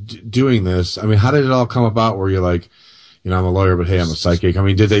started doing this, how did it all come about where you're like, I'm a lawyer, but hey, I'm a psychic?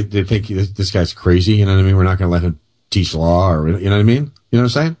 Did they think this guy's crazy? You know what I mean? We're not going to let him teach law, or, you know what I mean? You know what I'm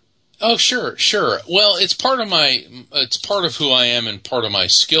saying? Oh, sure. Well, it's part of who I am and part of my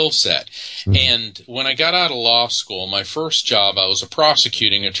skill set. Mm-hmm. And when I got out of law school, my first job, I was a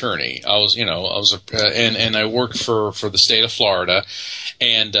prosecuting attorney. And I worked for the state of Florida.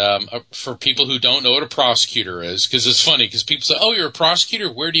 And, for people who don't know what a prosecutor is, because it's funny, because people say, "Oh, you're a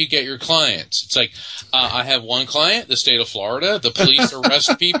prosecutor? Where do you get your clients?" It's like, I have one client, the state of Florida. The police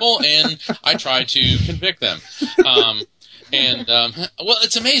arrest people, and I try to convict them. Well,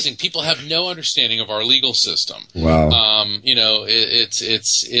 it's amazing. People have no understanding of our legal system. Wow.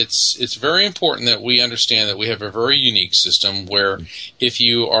 It's very important that we understand that we have a very unique system where if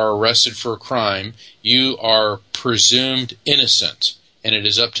you are arrested for a crime, you are presumed innocent, and it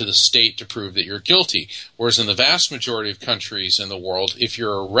is up to the state to prove that you're guilty. Whereas in the vast majority of countries in the world, if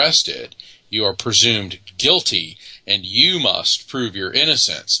you're arrested, you are presumed guilty, and you must prove your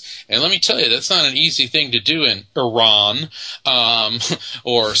innocence. And let me tell you, that's not an easy thing to do in Iran,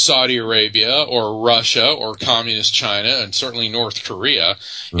 or Saudi Arabia, or Russia, or communist China, and certainly North Korea,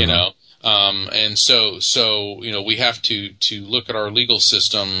 and so we have to look at our legal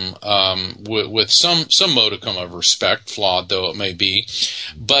system with some modicum of respect, flawed though it may be.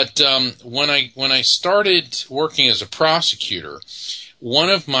 But when I started working as a prosecutor, one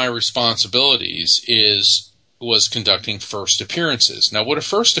of my responsibilities was conducting first appearances. Now, what a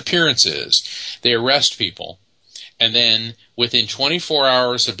first appearance is, they arrest people, and then within 24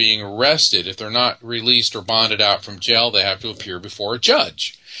 hours of being arrested, if they're not released or bonded out from jail, they have to appear before a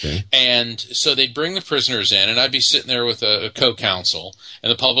judge. Okay. And so they'd bring the prisoners in, and I'd be sitting there with a co-counsel,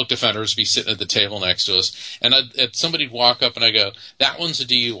 and the public defenders would be sitting at the table next to us, and somebody'd walk up, and I go, "That one's a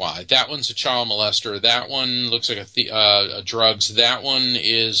DUI, that one's a child molester, that one looks like a drugs, that one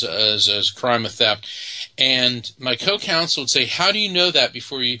is crime of theft." And my co-counsel would say, "How do you know that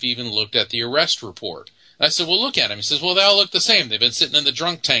before you've even looked at the arrest report?" I said, "Well, look at him." He says, "Well, they all look the same. They've been sitting in the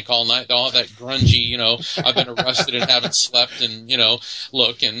drunk tank all night. They all have that grungy, I've been arrested and haven't slept, and,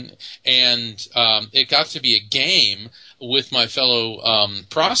 look." And it got to be a game with my fellow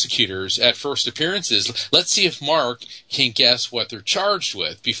prosecutors at first appearances. Let's see if Mark can guess what they're charged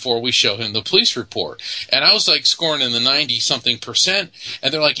with before we show him the police report. And I was like scoring in the 90-something%.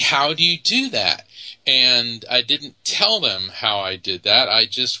 And they're like, "How do you do that?" And I didn't tell them how I did that. I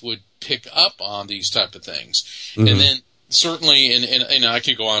just would pick up on these type of things. Mm-hmm. And then certainly, and I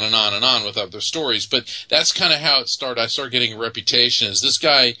could go on and on and on with other stories, but that's kind of how it started. I started getting a reputation as this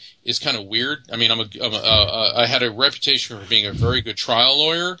guy is kind of weird. I mean, I had a reputation for being a very good trial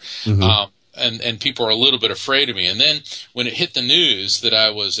lawyer. Mm-hmm. and people are a little bit afraid of me. And then when it hit the news that I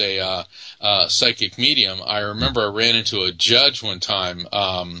was a psychic medium, I remember I ran into a judge one time.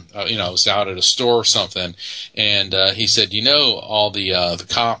 I was out at a store or something, and he said, all the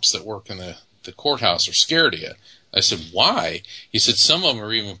cops that work in the courthouse are scared of you. I said, why? He said, some of them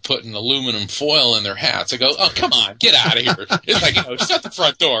are even putting aluminum foil in their hats. I go, oh, come on, get out of here. It's like, shut the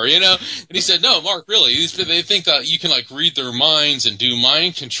front door, And he said, no, Mark, really, they think that you can, read their minds and do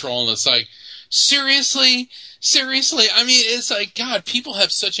mind control. And it's like, seriously? I mean, it's like, God, people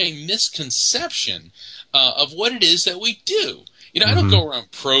have such a misconception of what it is that we do. I don't go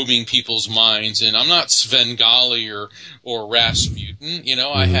around probing people's minds, and I'm not Svengali or Rasputin.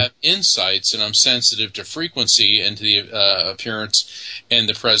 I have insights, and I'm sensitive to frequency and to the appearance and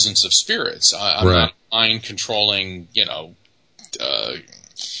the presence of spirits. I'm not mind controlling,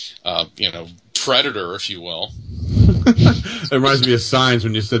 predator, if you will. It reminds me of Signs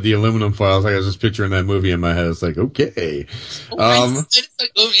when you said the aluminum foil. I was just picturing that movie in my head. It's like, okay. And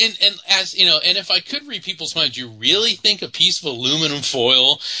if I could read people's minds, you really think a piece of aluminum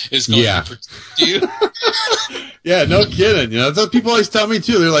foil is going to protect you? Yeah, no kidding. That's what people always tell me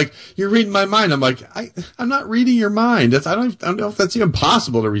too. They're like, "You're reading my mind." I'm like, I'm not reading your mind. I don't know if that's even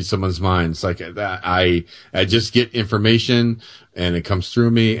possible to read someone's mind. It's like that. I just get information, and it comes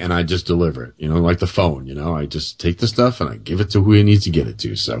through me, and I just deliver it, like the phone, I just take the stuff and I give it to who he needs to get it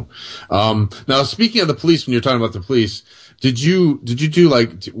to. So, now speaking of the police, when you're talking about the police, did you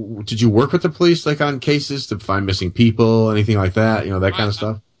work with the police, on cases to find missing people, anything like that, that kind of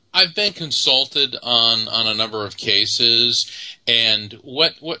stuff? I've been consulted on a number of cases, and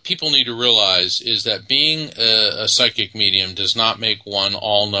what people need to realize is that being a psychic medium does not make one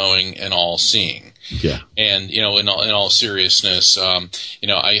all-knowing and all-seeing. Yeah. And, in all seriousness,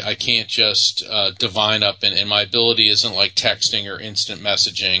 I can't just divine up, and my ability isn't like texting or instant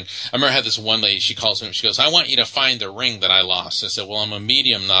messaging. I remember I had this one lady, she calls me, she goes, I want you to find the ring that I lost. I said, well, I'm a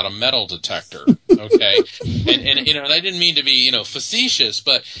medium, not a metal detector. Okay. and I didn't mean to be, facetious,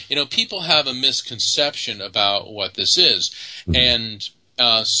 but, people have a misconception about what this is. And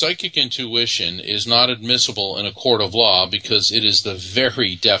psychic intuition is not admissible in a court of law because it is the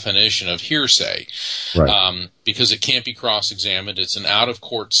very definition of hearsay. Right. Because it can't be cross-examined. It's an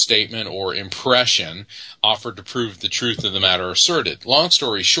out-of-court statement or impression offered to prove the truth of the matter asserted. Long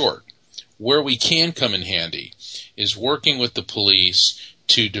story short, where we can come in handy is working with the police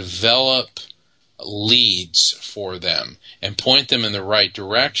to develop leads for them and point them in the right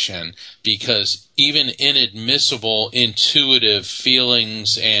direction, because even inadmissible intuitive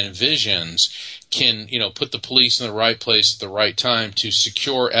feelings and visions can, put the police in the right place at the right time to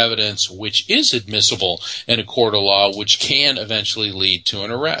secure evidence which is admissible in a court of law, which can eventually lead to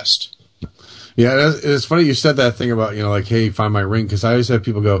an arrest. Yeah, it's funny you said that thing about, hey, find my ring, because I always have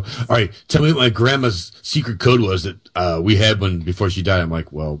people go, all right, tell me what my grandma's secret code was that we had before she died. I'm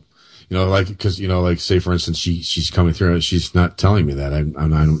like, well, because say for instance, she's coming through and she's not telling me that. I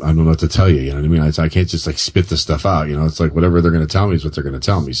don't know what to tell you. You know what I mean? I can't just spit this stuff out. It's like whatever they're going to tell me is what they're going to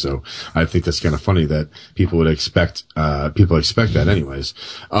tell me. So I think that's kind of funny that people would expect that anyways.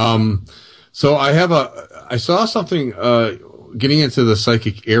 So I saw something, getting into the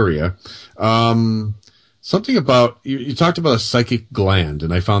psychic area. Something about, you talked about a psychic gland,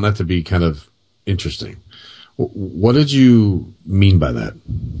 and I found that to be kind of interesting. What did you mean by that?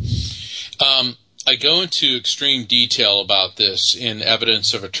 I go into extreme detail about this in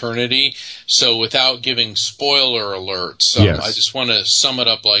Evidence of Eternity, so without giving spoiler alerts, yes. I just want to sum it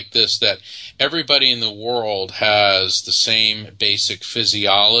up like this, that everybody in the world has the same basic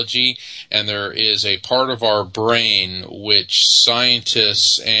physiology, and there is a part of our brain which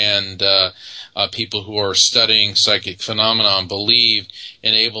scientists and people who are studying psychic phenomenon believe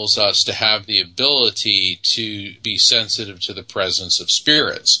enables us to have the ability to be sensitive to the presence of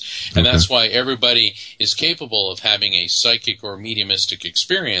spirits. And that's why everybody is capable of having a psychic or mediumistic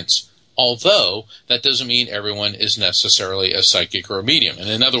experience, although that doesn't mean everyone is necessarily a psychic or a medium. And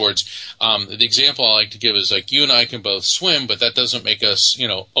in other words, the example I like to give is like you and I can both swim, but that doesn't make us,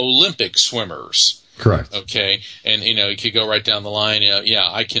 Olympic swimmers. Correct. Okay. And, you could go right down the line.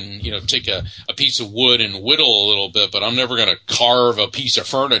 I can, take a piece of wood and whittle a little bit, but I'm never going to carve a piece of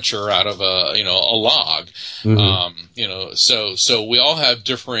furniture out of a log. Mm-hmm. So we all have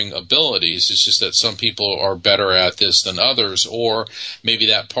differing abilities. It's just that some people are better at this than others, or maybe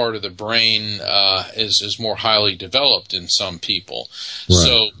that part of the brain, is more highly developed in some people.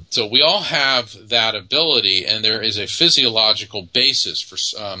 Right. So we all have that ability, and there is a physiological basis for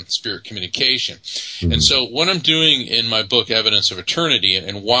spirit communication. Mm-hmm. And so what I'm doing in my book, Evidence of Eternity,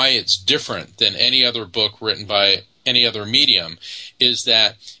 and why it's different than any other book written by any other medium, is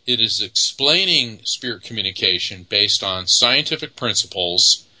that it is explaining spirit communication based on scientific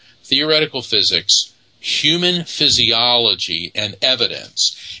principles, theoretical physics, human physiology, and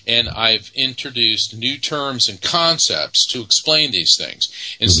evidence. And I've introduced new terms and concepts to explain these things.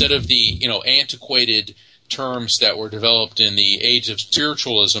 Instead of the, antiquated terms that were developed in the age of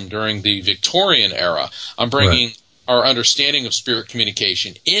spiritualism during the Victorian era, I'm bringing our understanding of spirit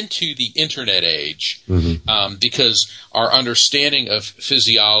communication into the internet age, because our understanding of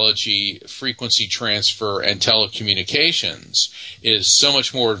physiology, frequency transfer, and telecommunications is so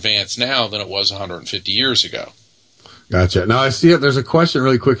much more advanced now than it was 150 years ago. Gotcha. Now, I see there's a question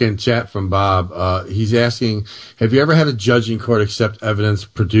really quick in chat from Bob. He's asking, have you ever had a judge in court accept evidence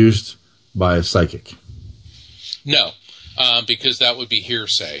produced by a psychic? No, because that would be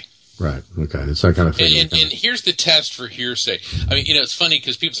hearsay. Right. Okay. It's not kind of thing. And here's the test for hearsay. I mean, it's funny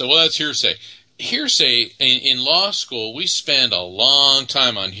because people say, well, that's hearsay. Hearsay, in law school, we spend a long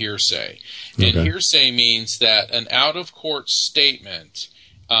time on hearsay. And hearsay means that an out-of-court statement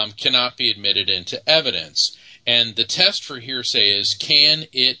cannot be admitted into evidence. And the test for hearsay is, can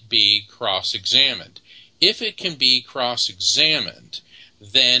it be cross-examined? If it can be cross-examined,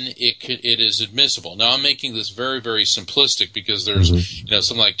 then it is admissible. Now, I'm making this very, very simplistic because there's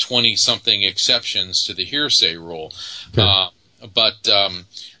something like 20-something exceptions to the hearsay rule. But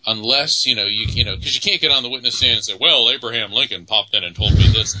unless because you can't get on the witness stand and say, well, Abraham Lincoln popped in and told me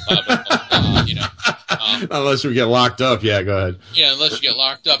this, unless we get locked up. Yeah, go ahead. Yeah, unless you get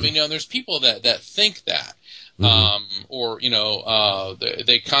locked up. There's people that think that.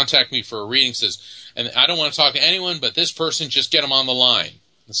 They contact me for a reading, says, and I don't want to talk to anyone but this person, just get them on the line.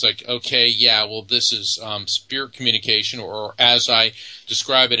 It's like, okay, yeah, well, this is spirit communication, or as I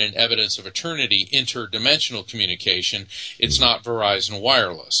describe it in Evidence of Eternity, interdimensional communication. It's not Verizon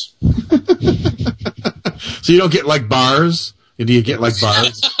Wireless. So you don't get like bars? Do you get like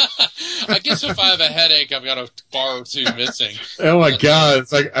bars? I guess if I have a headache, I've got a bar or two missing. Oh my God!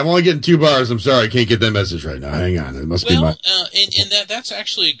 It's like I'm only getting 2 bars. I'm sorry, I can't get that message right now. Hang on, it must be my. And that's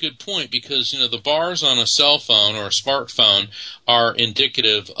actually a good point, because the bars on a cell phone or a smartphone are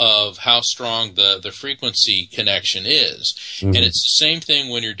indicative of how strong the frequency connection is, and it's the same thing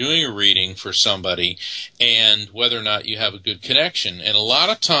when you're doing a reading for somebody, and whether or not you have a good connection. And a lot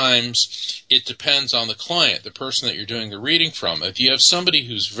of times, it depends on the client, the person that you're doing the reading from. If you have somebody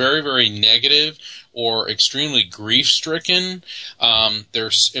who's very, very negative or extremely grief-stricken,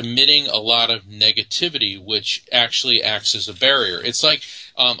 they're emitting a lot of negativity, which actually acts as a barrier. It's like,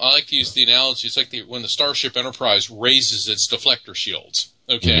 I like to use the analogy, it's like when the Starship Enterprise raises its deflector shields.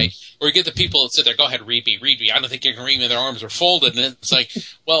 Okay? Or you get the people that sit there, go ahead, read me. I don't think you can read me. Their arms are folded. And it's like,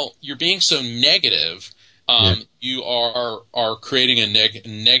 well, you're being so negative. You are creating a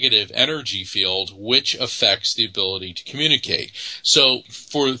negative energy field, which affects the ability to communicate. So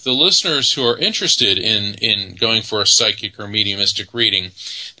for the listeners who are interested in going for a psychic or mediumistic reading,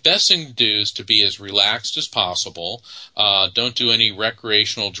 the best thing to do is to be as relaxed as possible. Don't do any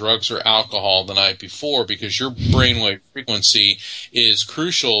recreational drugs or alcohol the night before, because your brainwave frequency is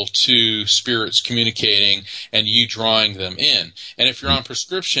crucial to spirits communicating and you drawing them in. And if you're on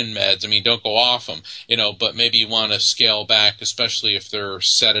prescription meds, don't go off them, but maybe you want to scale back, especially if they're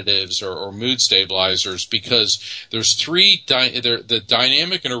sedatives or mood stabilizers, because there's the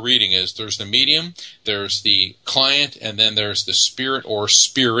dynamic in a reading is there's the medium, there's the client, and then there's the spirit or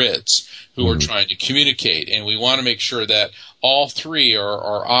spirits who are trying to communicate. And we want to make sure that all three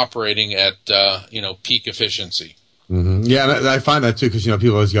are operating at peak efficiency. Yeah, and I find that too, because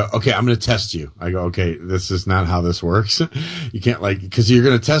people always go, "Okay, I'm going to test you." I go, "Okay, this is not how this works. You can't because you're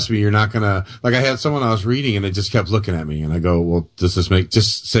going to test me. You're not going to I had someone I was reading and they just kept looking at me, and I go, "Well, does this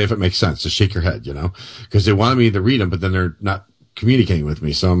just say if it makes sense? Just shake your head, because they wanted me to read them, but then they're not communicating with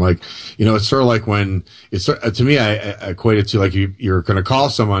me." So I'm like, it's sort of like when it's to me, I equate it to like you're going to call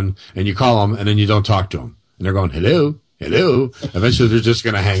someone and you call them and then you don't talk to them, and they're going, "Hello." Eventually, they're just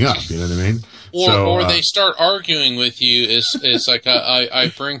going to hang up. You know what I mean? Or they start arguing with you. It's like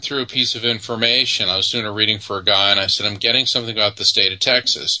I bring through a piece of information. I was doing a reading for a guy, and I said, I'm getting something about the state of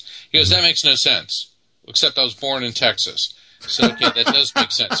Texas. He goes, that makes no sense, except I was born in Texas. So, okay, that does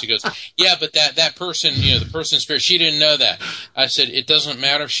make sense. He goes, yeah, but that person, the person in spirit, she didn't know that. I said, it doesn't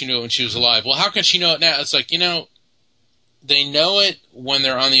matter if she knew it when she was alive. Well, how can she know it now? It's like, they know it when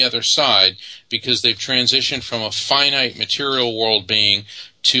they're on the other side, because they've transitioned from a finite material world being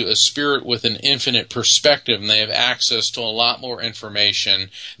to a spirit with an infinite perspective, and they have access to a lot more information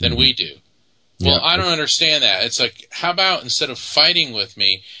than we do. Well, I don't understand that. It's like, how about instead of fighting with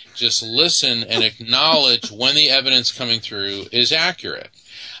me, just listen and acknowledge when the evidence coming through is accurate.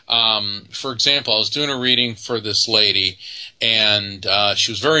 For example, I was doing a reading for this lady, and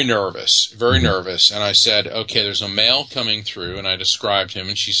she was very nervous, and I said, okay, there's a male coming through, and I described him,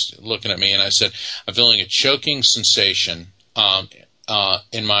 and she's looking at me, and I said, I'm feeling a choking sensation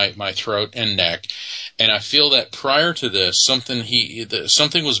in my throat and neck, and I feel that prior to this,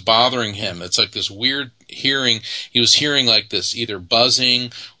 something was bothering him. It's like this weird hearing. He was hearing like this, either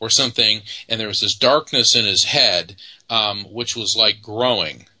buzzing or something, and there was this darkness in his head, which was like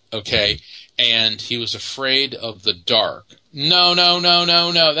growing. Okay, and he was afraid of the dark. No,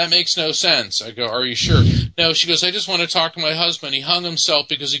 that makes no sense. I go, are you sure? No, she goes, I just want to talk to my husband. He hung himself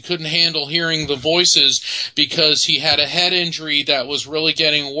because he couldn't handle hearing the voices because he had a head injury that was really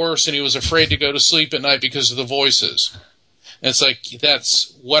getting worse, and he was afraid to go to sleep at night because of the voices. And it's like,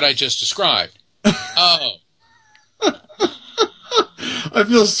 that's what I just described. Oh. I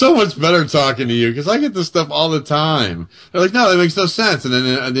feel so much better talking to you because I get this stuff all the time. They're like, no, that makes no sense. And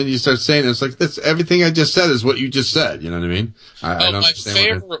then you start saying it. It's like, that's everything I just said is what you just said. You know what I mean? My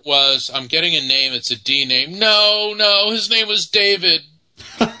favorite was, I'm getting a name. It's a D name. No, his name was David.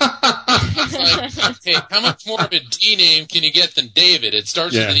 It's like, hey, how much more of a D name can you get than David? It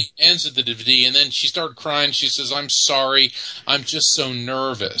starts with the D, ends with the D, and then she started crying. She says, I'm sorry. I'm just so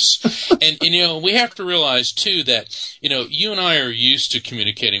nervous. And, we have to realize, too, that, you and I are used to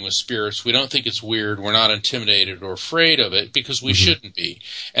communicating with spirits. We don't think it's weird. We're not intimidated or afraid of it because we shouldn't be.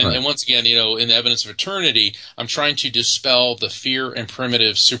 And once again, in the Evidence of Eternity, I'm trying to dispel the fear and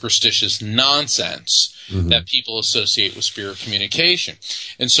primitive superstitious nonsense that people associate with spirit communication.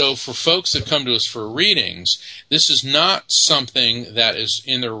 And so for folks that come to us for readings, this is not something that is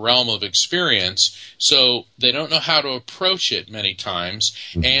in their realm of experience, so they don't know how to approach it many times,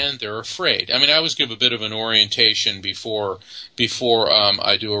 and they're afraid. I mean, I always give a bit of an orientation before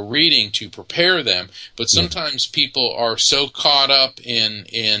I do a reading to prepare them, but sometimes people are so caught up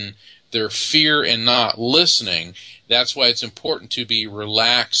in their fear and not listening. That's why it's important to be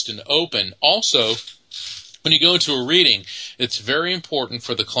relaxed and open. Also, when you go into a reading, it's very important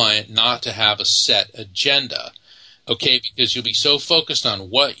for the client not to have a set agenda, okay, because you'll be so focused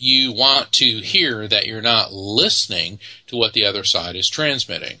on what you want to hear that you're not listening to what the other side is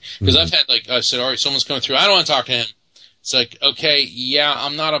transmitting. Because I've had, like I said, all right, someone's coming through, I don't want to talk to him. It's like, okay, yeah,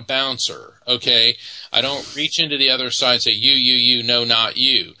 I'm not a bouncer, okay? I don't reach into the other side and say, you, no, not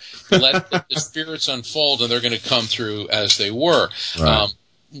you. Let the spirits unfold, and they're going to come through as they were. Right.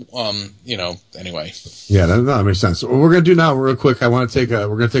 Anyway. Yeah, that makes sense. So what we're going to do now, real quick, we're going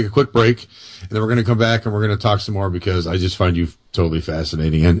to take a quick break, and then we're going to come back and we're going to talk some more because I just find you totally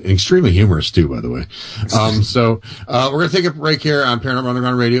fascinating and extremely humorous too, by the way. So we're going to take a break here on Paranormal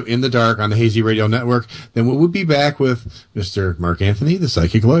Underground Radio in the Dark on the Hazy Radio Network. Then we'll be back with Mr. Mark Anthony, the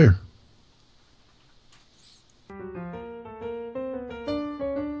Psychic Lawyer.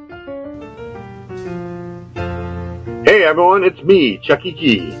 Hey everyone, it's me, Chucky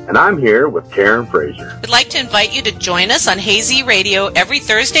G, and I'm here with Karen Frazier. We'd like to invite you to join us on Hazy Radio every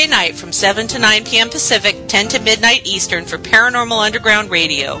Thursday night from 7 to 9 p.m. Pacific, 10 to midnight Eastern for Paranormal Underground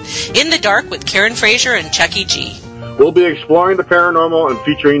Radio, In the Dark with Karen Frazier and Chucky G. We'll be exploring the paranormal and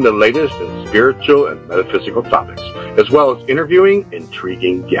featuring the latest in spiritual and metaphysical topics, as well as interviewing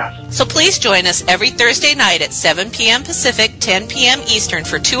intriguing guests. So please join us every Thursday night at 7 p.m. Pacific, 10 p.m. Eastern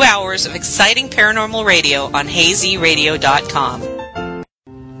for 2 hours of exciting paranormal radio on hazyradio.com.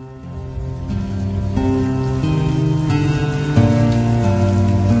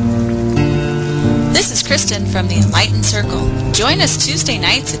 This is Kristen from the Enlightened Circle. Join us Tuesday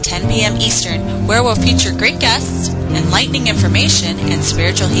nights at 10 p.m. Eastern, where we'll feature great guests, enlightening information, and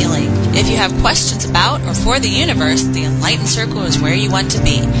spiritual healing. If you have questions about or for the universe, the Enlightened Circle is where you want to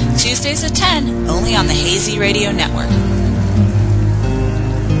be. Tuesdays at 10, only on the Hazy Radio Network.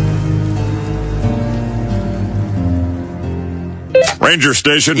 Ranger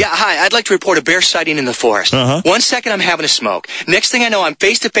Station. Yeah, hi. I'd like to report a bear sighting in the forest. 1 second, I'm having a smoke. Next thing I know, I'm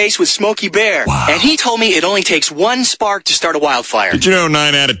face-to-face with Smokey Bear. Wow. And he told me it only takes one spark to start a wildfire. Did you know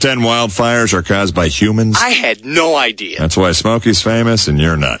 9 out of 10 wildfires are caused by humans? I had no idea. That's why Smokey's famous and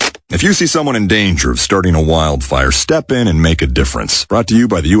you're not. If you see someone in danger of starting a wildfire, step in and make a difference. Brought to you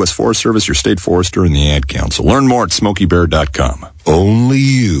by the U.S. Forest Service, your state forester, and the Ad Council. Learn more at SmokeyBear.com. Only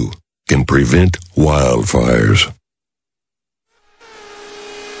you can prevent wildfires.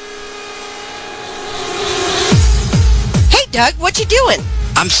 Doug, what you doing?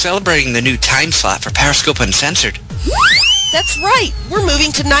 I'm celebrating the new time slot for Periscope Uncensored. That's right. We're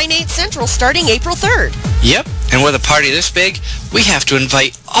moving to 9/8 Central starting April 3rd. Yep, and with a party this big, we have to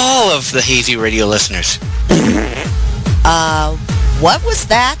invite all of the Hazy Radio listeners. What was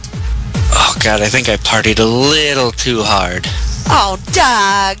that? Oh, God, I think I partied a little too hard. Oh,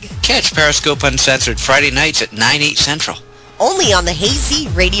 Doug! Catch Periscope Uncensored Friday nights at 9, 8 Central. Only on the Hazy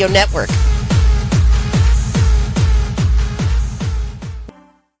Radio Network.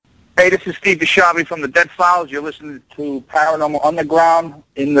 Hey, this is Steve Bishabi from the Dead Files. You're listening to Paranormal Underground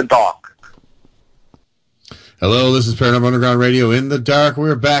in the Dark. Hello, this is Paranormal Underground Radio in the Dark.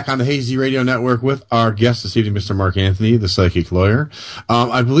 We're back on the Hazy Radio Network with our guest this evening, Mr. Mark Anthony, the psychic lawyer.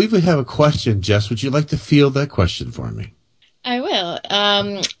 I believe we have a question, Jess. Would you like to field that question for me? I will.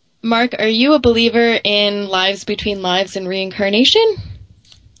 Mark, are you a believer in lives between lives and reincarnation?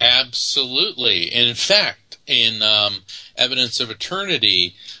 Absolutely. In fact, in Evidence of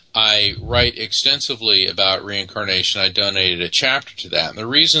Eternity, I write extensively about reincarnation. I donated a chapter to that. And the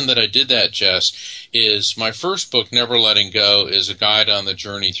reason that I did that, Jess, is my first book, Never Letting Go, is a guide on the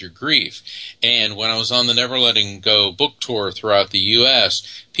journey through grief. And when I was on the Never Letting Go book tour throughout the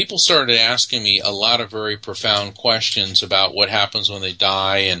U.S., people started asking me a lot of very profound questions about what happens when they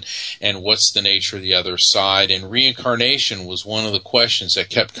die and what's the nature of the other side. And reincarnation was one of the questions that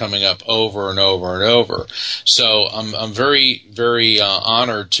kept coming up over and over and over. So I'm very, very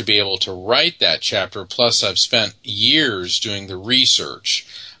honored to be able to write that chapter. Plus, I've spent years doing the research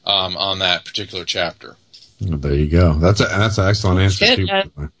on that particular chapter. Well, there you go. That's an excellent answer.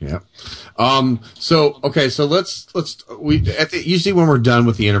 Yeah. So usually when we're done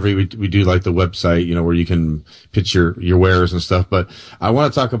with the interview, we do like the website, where you can pitch your wares and stuff. But I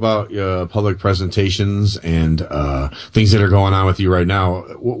want to talk about public presentations and things that are going on with you right now.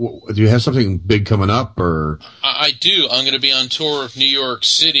 Do you have something big coming up, or? I do. I'm going to be on tour of New York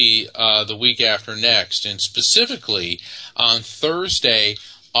City the week after next, and specifically on Thursday,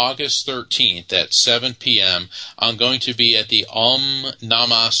 August 13th at 7 p.m., I'm going to be at the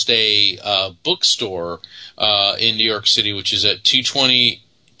Namaste bookstore in New York City, which is at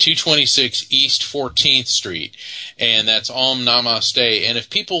 226 East 14th Street, and that's Namaste. And if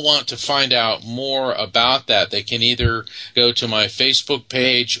people want to find out more about that, they can either go to my Facebook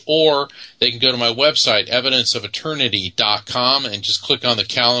page or they can go to my website, evidenceofeternity.com, and just click on the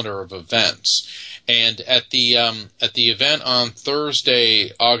calendar of events. And at the event on Thursday,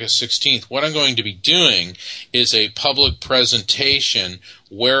 August 16th, what I'm going to be doing is a public presentation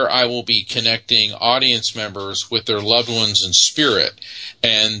where I will be connecting audience members with their loved ones in spirit.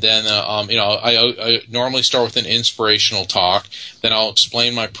 And then, I normally start with an inspirational talk. Then I'll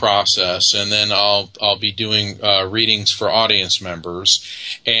explain my process, and then I'll be doing readings for audience members,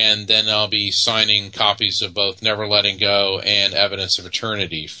 and then I'll be signing copies of both Never Letting Go and Evidence of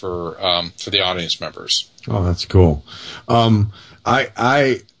Eternity for the audience members. Oh, that's cool.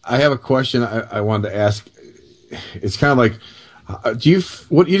 I have a question I wanted to ask. It's kind of like, what do you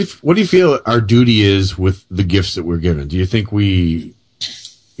feel our duty is with the gifts that we're given? Do you think we?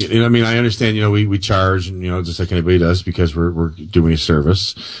 I understand, we charge, just like anybody does, because we're doing a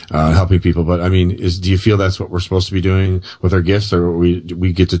service, helping people. But do you feel that's what we're supposed to be doing with our gifts, or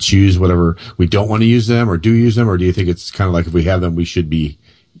we get to choose whatever we don't want to use them, or do use them, or do you think it's kind of like if we have them, we should be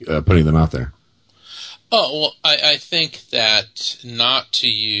putting them out there? Oh, well, I think that not to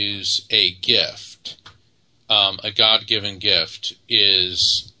use a gift, a God-given gift,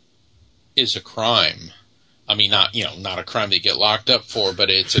 is a crime. Not a crime that you get locked up for, but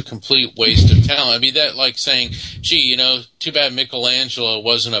it's a complete waste of talent. That like saying, gee, too bad Michelangelo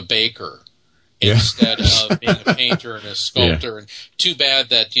wasn't a baker instead of being a painter and a sculptor. Yeah. And too bad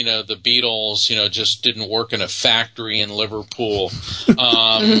that, the Beatles, just didn't work in a factory in Liverpool.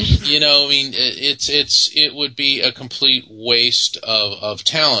 It would be a complete waste of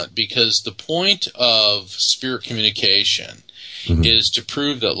talent, because the point of spirit communication is to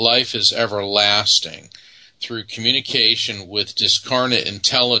prove that life is everlasting through communication with discarnate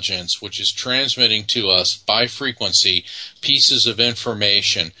intelligence, which is transmitting to us by frequency pieces of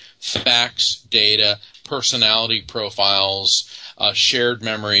information, facts, data, personality profiles, shared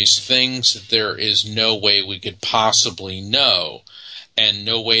memories, things that there is no way we could possibly know, and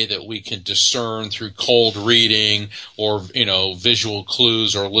no way that we can discern through cold reading or, visual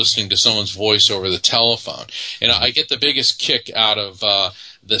clues or listening to someone's voice over the telephone. And I get the biggest kick out of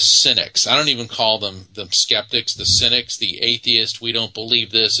the cynics. I don't even call them skeptics, the cynics, the atheists. We don't believe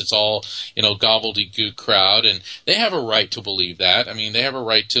this. It's all, gobbledygook crowd. And they have a right to believe that. They have a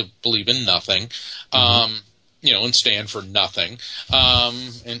right to believe in nothing, and stand for nothing,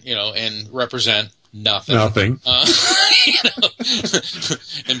 and represent nothing. Nothing.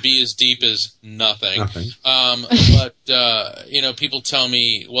 And be as deep as nothing. But people tell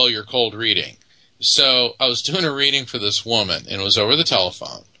me, well, you're cold reading. So I was doing a reading for this woman, and it was over the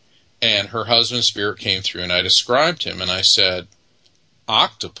telephone, and her husband's spirit came through, and I described him, and I said,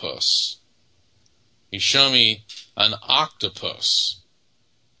 octopus. He showed me an octopus.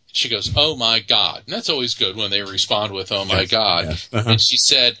 She goes, oh, my God. And that's always good when they respond with, oh, my God. Yes. Uh-huh. And she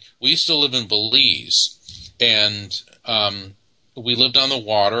said, we used to live in Belize, and we lived on the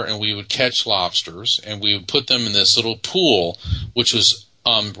water, and we would catch lobsters, and we would put them in this little pool, which was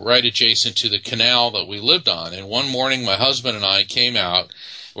right adjacent to the canal that we lived on. And one morning, my husband and I came out.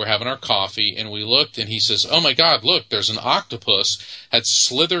 We're having our coffee, and we looked, and he says, oh, my God, look, there's an octopus had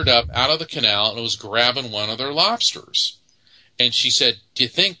slithered up out of the canal and was grabbing one of their lobsters. And she said, do you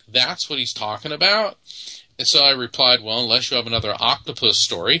think that's what he's talking about? And so I replied, well, unless you have another octopus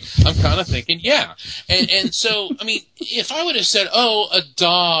story, I'm kind of thinking, yeah. And so, I mean, if I would have said, oh, a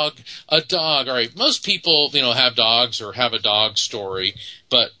dog, all right, most people, have dogs or have a dog story,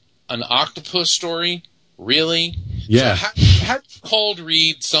 but an octopus story? Really? Yeah. So how do you cold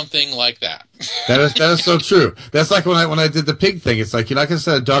read something like that? That is so true. That's like when I did the pig thing. It's like, I can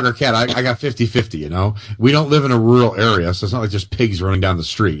say a dog or cat. I got 50-50, We don't live in a rural area, so it's not like just pigs running down the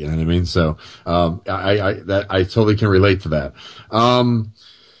street, you know what I mean? So, I totally can relate to that.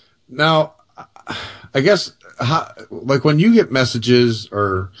 Now, I guess, when you get messages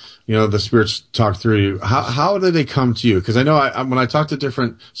or, the spirits talk through you, how do they come to you? Because I know when I talk to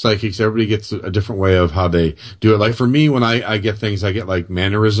different psychics, everybody gets a different way of how they do it. Like for me, when I get things, I get like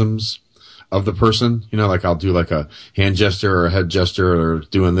mannerisms of the person, like I'll do like a hand gesture or a head gesture or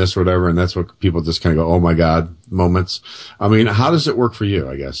doing this or whatever. And that's what people just kind of go, oh my God, moments. I mean, how does it work for you?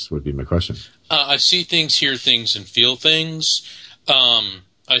 I guess would be my question. I see things, hear things, and feel things.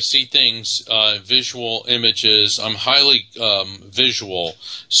 I see things, visual images. I'm highly visual,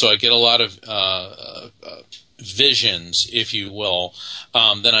 so I get a lot of visions, if you will.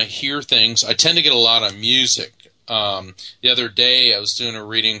 Then I hear things. I tend to get a lot of music. The other day I was doing a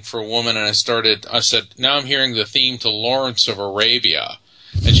reading for a woman, and I said, now I'm hearing the theme to Lawrence of Arabia.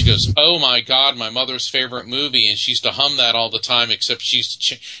 And she goes, oh, my God, my mother's favorite movie, and she used to hum that all the time, except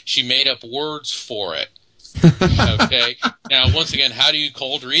she made up words for it. Okay. Now, once again, how do you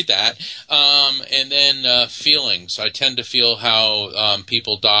cold read that? And then feelings. I tend to feel how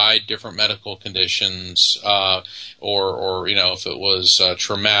people died, different medical conditions, or if it was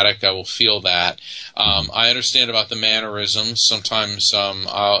traumatic, I will feel that. I understand about the mannerisms. Sometimes,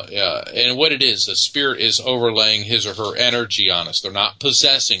 and what it is, the spirit is overlaying his or her energy on us. They're not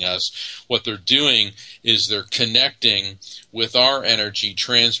possessing us. What they're doing is they're connecting with our energy,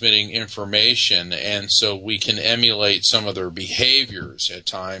 transmitting information, and so we can emulate some of their behaviors at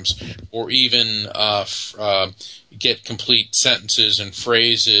times, or even get complete sentences and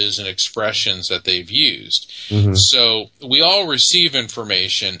phrases and expressions that they've used. Mm-hmm. So we all receive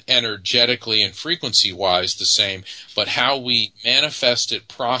information energetically and frequency-wise the same, but how we manifest it,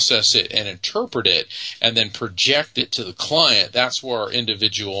 process it, and interpret it, and then project it to the client, that's where our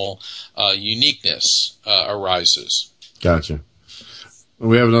individual uniqueness arises. Gotcha.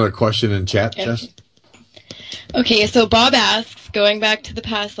 We have another question in chat, Jess. Okay, so Bob asks, going back to the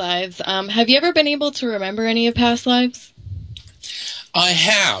past lives, have you ever been able to remember any of past lives? I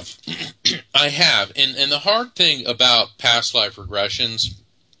have. I have. And the hard thing about past life regressions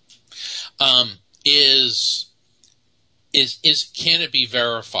is can it be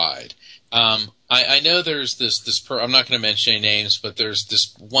verified? I know there's this I'm not going to mention any names, but there's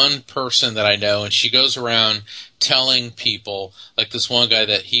this one person that I know, and she goes around telling people, like this one guy,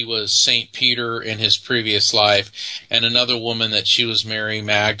 that he was St. Peter in his previous life, and another woman that she was Mary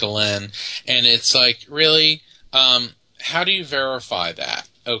Magdalene, and it's like, really, how do you verify that?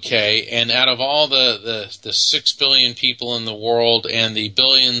 Okay, and out of all the 6 billion people in the world and the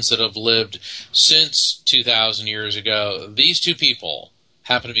billions that have lived since 2,000 years ago, these two people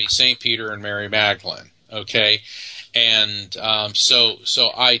happen to be St. Peter and Mary Magdalene, okay? And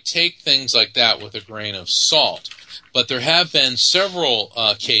so I take things like that with a grain of salt. But there have been several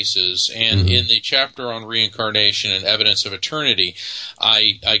cases, and in the chapter on reincarnation and evidence of eternity,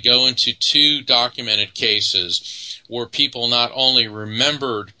 I go into 2 documented cases where people not only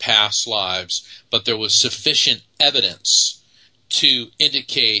remembered past lives, but there was sufficient evidence to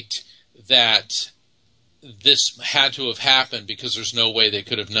indicate that this had to have happened because there's no way they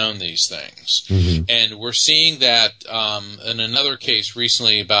could have known these things. Mm-hmm. And we're seeing that in another case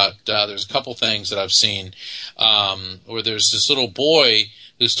recently about there's a couple things that I've seen where there's this little boy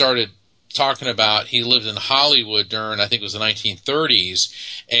who started talking about he lived in Hollywood during, I think it was the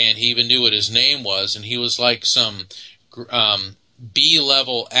 1930s, and he even knew what his name was, and he was like some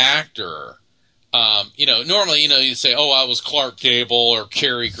B-level actor. Normally, you'd say, oh, I was Clark Gable or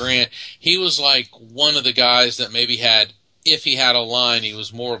Cary Grant. He was like one of the guys that maybe had, if he had a line, he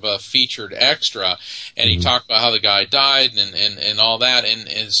was more of a featured extra. And he talked about how the guy died and all that. And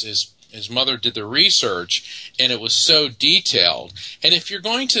his his mother did the research, and it was so detailed. And if you're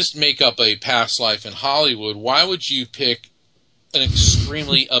going to make up a past life in Hollywood, why would you pick an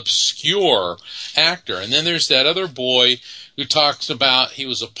extremely obscure actor? And then there's that other boy who talks about he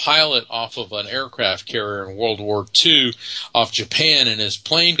was a pilot off of an aircraft carrier in World War II off Japan, and his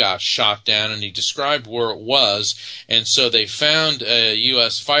plane got shot down, and he described where it was. And so they found a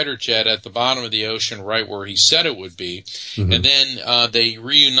U.S. fighter jet at the bottom of the ocean right where he said it would be. Mm-hmm. And then they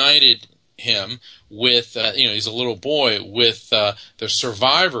reunited him with, he's a little boy, with the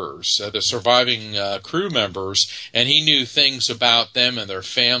survivors, the surviving crew members, and he knew things about them and their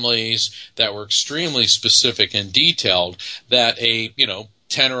families that were extremely specific and detailed that a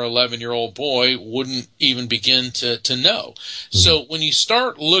 10 or 11-year-old boy wouldn't even begin to know. Mm-hmm. So when you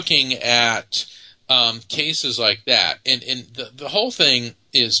start looking at cases like that, and the whole thing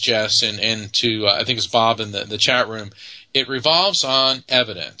is, Jess, and to I think it's Bob in the chat room, it revolves on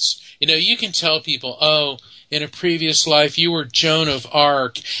evidence. You can tell people, oh, in a previous life you were Joan of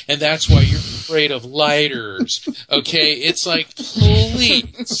Arc, and that's why you're afraid of lighters. Okay? It's like,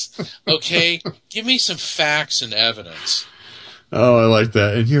 please. Okay? Give me some facts and evidence. Oh, I like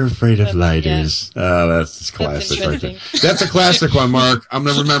that. And you're afraid of lighters. Yeah. Oh, that's classic right there. That's a classic one, Mark. I'm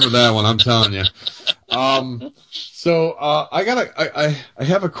going to remember that one, I'm telling you. So I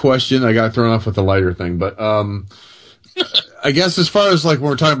have a question. I got thrown off with the lighter thing, but I guess as far as like when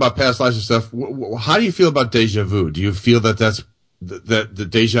we're talking about past lives and stuff, how do you feel about deja vu? Do you feel that the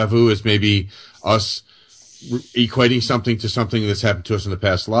deja vu is maybe us equating something to something that's happened to us in the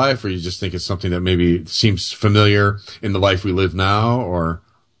past life, or you just think it's something that maybe seems familiar in the life we live now? Or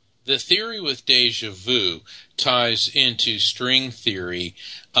the theory with deja vu ties into string theory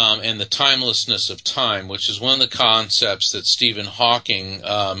and the timelessness of time, which is one of the concepts that Stephen Hawking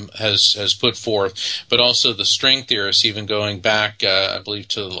has put forth, but also the string theorists, even going back, I believe,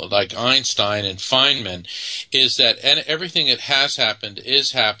 to like Einstein and Feynman, is that everything that has happened,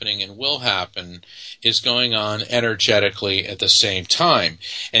 is happening, and will happen is going on energetically at the same time.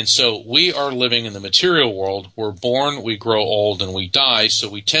 And so we are living in the material world. We're born, we grow old, and we die, so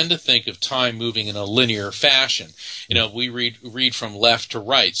we tend to think of time moving in a linear fashion. We read from left to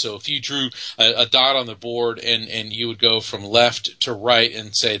right. So if you drew a dot on the board and you would go from left to right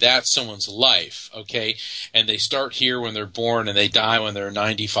and say that's someone's life, okay? And they start here when they're born and they die when they're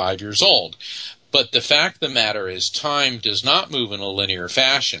 95 years old. But the fact of the matter is time does not move in a linear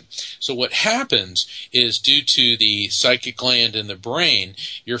fashion. So what happens is, due to the psychic gland in the brain,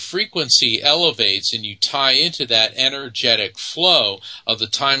 your frequency elevates and you tie into that energetic flow of the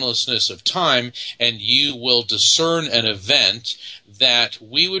timelessness of time, and you will discern an event that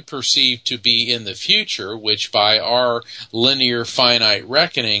we would perceive to be in the future, which by our linear finite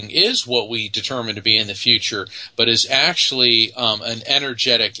reckoning is what we determine to be in the future, but is actually an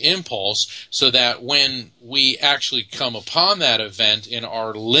energetic impulse, so that when we actually come upon that event in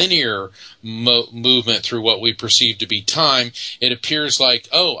our linear movement through what we perceive to be time, it appears like,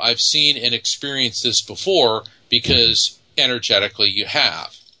 oh, I've seen and experienced this before, because energetically you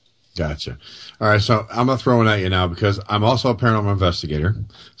have. Gotcha. All right, so I'm going to throw one at you now because I'm also a paranormal investigator.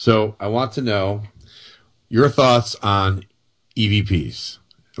 So I want to know your thoughts on EVPs,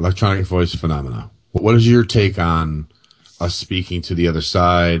 electronic voice phenomena. What is your take on us speaking to the other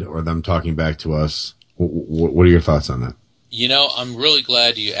side or them talking back to us? What are your thoughts on that? I'm really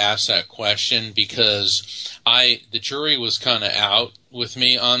glad you asked that question, because the jury was kind of out with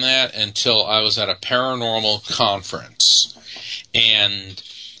me on that until I was at a paranormal conference. And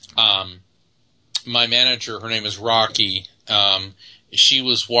my manager, her name is Rocky, she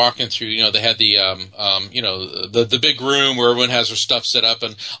was walking through, they had the big room where everyone has their stuff set up,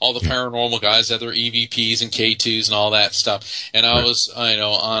 and all the paranormal guys had their EVPs and K2s and all that stuff. And I was,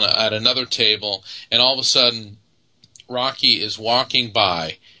 at another table, and all of a sudden, Rocky is walking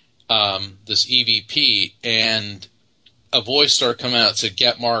by this EVP, and a voice started coming out and said,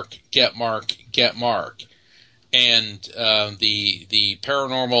 "Get Mark, get Mark, get Mark." And the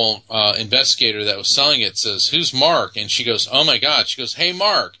paranormal investigator that was selling it says, "Who's Mark?" And she goes, "Oh my God." She goes, "Hey,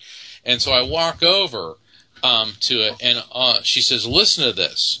 Mark." And so I walk over to it, and she says, "Listen to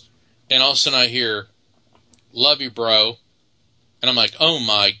this." And all of a sudden I hear, "Love you, bro." And I'm like, oh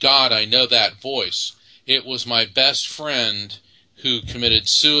my God, I know that voice. It was my best friend who committed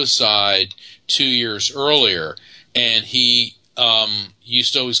suicide 2 years earlier. And he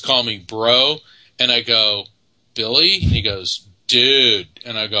used to always call me bro. And I go, "Billy?" And he goes, "Dude."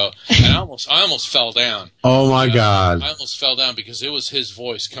 And I go, and I almost fell down. Oh my God. I almost fell down because it was his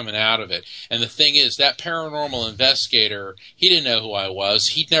voice coming out of it. And the thing is, that paranormal investigator, he didn't know who I was.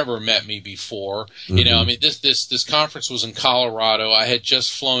 He'd never met me before. Mm-hmm. You know, I mean, this conference was in Colorado. I had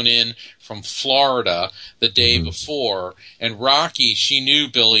just flown in from Florida the day before, and Rocky, she knew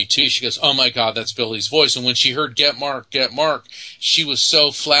Billy too. She goes, "Oh my God, that's Billy's voice." And when she heard "Get Mark, Get Mark," she was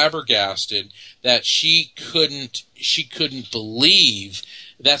so flabbergasted that she couldn't believe.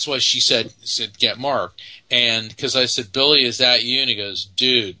 That's why she said "Get Mark." And because I said, "Billy, is that you?" And he goes,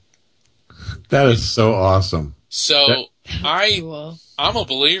 "Dude, that is so awesome." So I'm a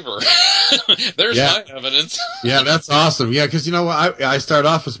believer. There's my evidence. Yeah, that's awesome. Yeah, because you know what, I started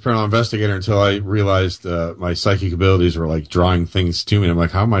off as a paranormal investigator until I realized my psychic abilities were like drawing things to me. And I'm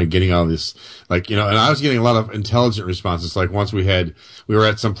like, how am I getting all this? Like, you know, and I was getting a lot of intelligent responses. Like once we were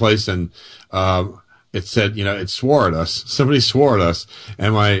at some place and it said, you know, it swore at us. Somebody swore at us,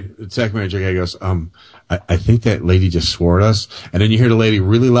 and my tech manager guy goes, I think that lady just swore at us. And then you hear the lady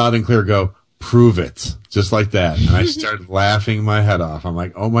really loud and clear go, "Prove it," just like that. And I started laughing my head off. I'm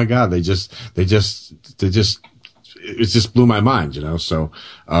like, oh my God, it just blew my mind, you know? So,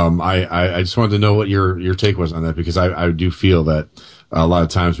 I just wanted to know what your take was on that, because I do feel that a lot of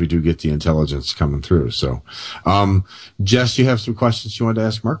times we do get the intelligence coming through. So, Jess, you have some questions you wanted to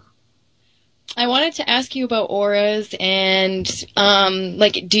ask Mark? I wanted to ask you about auras and,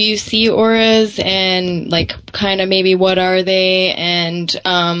 like, do you see auras and, like, kind of maybe what are they and,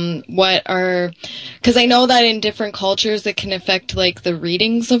 because I know that in different cultures it can affect, like, the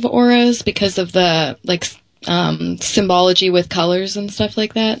readings of auras because of the, like, symbology with colors and stuff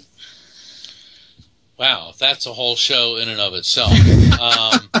like that. Wow, that's a whole show in and of itself.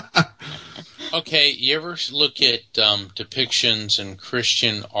 Okay, you ever look at depictions in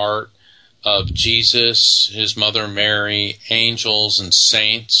Christian art of Jesus, his mother Mary, angels and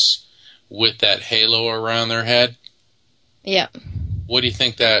saints with that halo around their head? Yeah. What do you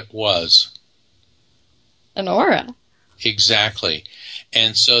think that was? An aura. Exactly.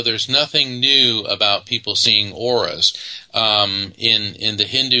 And so there's nothing new about people seeing auras. In the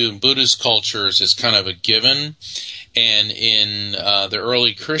Hindu and Buddhist cultures, it's kind of a given. And in the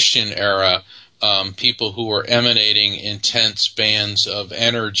early Christian era, people who were emanating intense bands of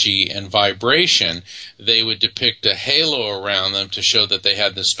energy and vibration, they would depict a halo around them to show that they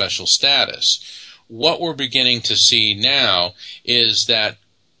had this special status. What we're beginning to see now is that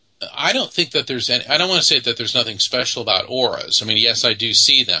I don't think that there's any, I don't want to say that there's nothing special about auras. I mean, yes, I do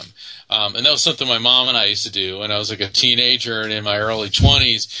see them. And that was something my mom and I used to do when I was like a teenager and in my early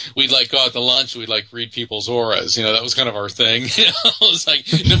 20s. We'd like go out to lunch, we'd like read people's auras. You know, that was kind of our thing. You know, it was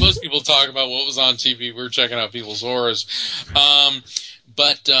like, you know, most people talk about what was on TV. We were checking out people's auras.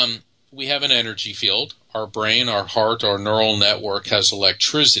 But we have an energy field. Our brain, our heart, our neural network has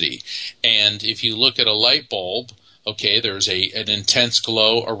electricity. And if you look at a light bulb, okay, there's an intense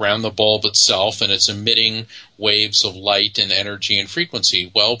glow around the bulb itself, and it's emitting waves of light and energy and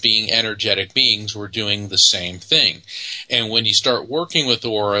frequency. Well, being energetic beings, we're doing the same thing. And when you start working with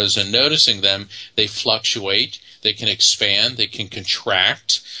auras and noticing them, they fluctuate, they can expand, they can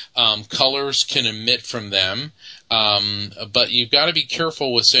contract, colors can emit from them. But you've got to be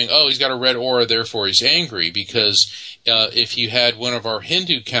careful with saying, oh, he's got a red aura, therefore he's angry, because if you had one of our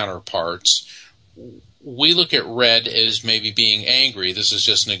Hindu counterparts, we look at red as maybe being angry. This is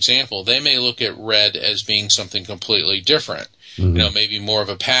just an example. They may look at red as being something completely different, you know, maybe more of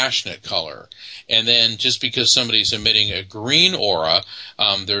a passionate color. And then just because somebody's emitting a green aura,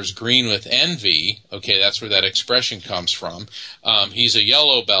 there's green with envy. Okay, that's where that expression comes from. He's a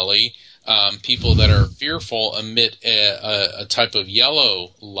yellow belly. People that are fearful emit a type of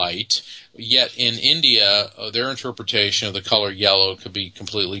yellow light. Yet in India, their interpretation of the color yellow could be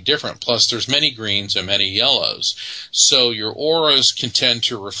completely different. Plus, there's many greens and many yellows. So your auras can tend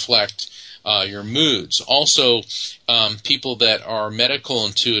to reflect your moods. Also, people that are medical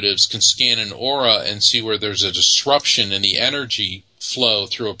intuitives can scan an aura and see where there's a disruption in the energy flow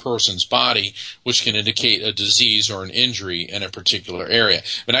through a person's body, which can indicate a disease or an injury in a particular area.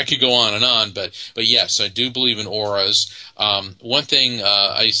 And I could go on, but yes, I do believe in auras. One thing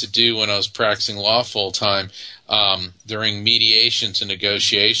I used to do when I was practicing law full time, during mediations and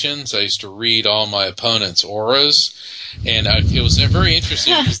negotiations, I used to read all my opponent's auras, and it was very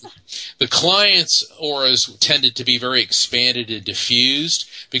interesting because the client's auras tended to be very expanded and diffused.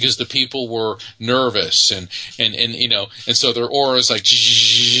 because the people were nervous and so their aura is like,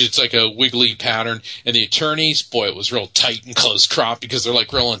 it's like a wiggly pattern. And the attorneys, boy, it was real tight and close crop because they're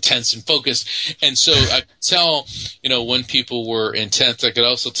like real intense and focused. And so I could tell, when people were intense. I could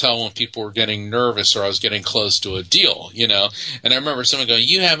also tell when people were getting nervous or I was getting close to a deal, And I remember someone going,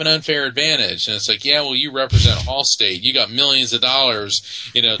 "You have an unfair advantage." And it's like, yeah, well, you represent Allstate. You got millions of dollars,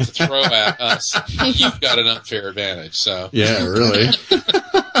 to throw at us. You've got an unfair advantage. So yeah, really.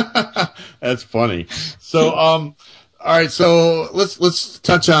 That's funny. So, all right. So let's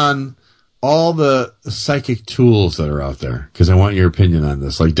touch on all the psychic tools that are out there, because I want your opinion on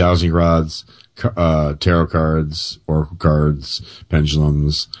this, like dowsing rods, tarot cards, oracle cards,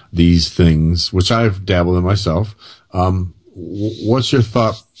 pendulums, these things, which I've dabbled in myself. What's your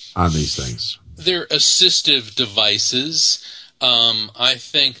thought on these things? They're assistive devices. I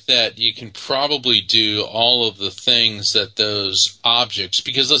think that you can probably do all of the things that those objects,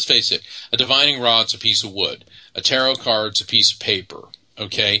 because let's face it, a divining rod's a piece of wood, a tarot card's a piece of paper,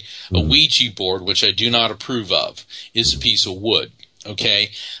 okay? A Ouija board, which I do not approve of, is a piece of wood,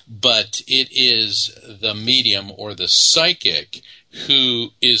 okay? But it is the medium or the psychic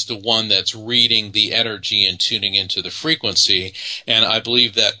who is the one that's reading the energy and tuning into the frequency, and I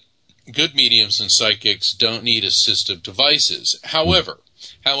believe that good mediums and psychics don't need assistive devices. However,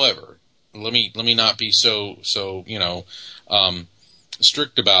 let me not be so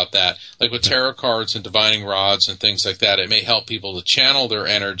strict about that. Like with tarot cards and divining rods and things like that, it may help people to channel their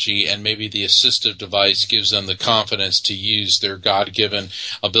energy, and maybe the assistive device gives them the confidence to use their God-given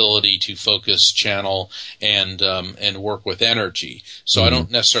ability to focus, channel, and work with energy. So I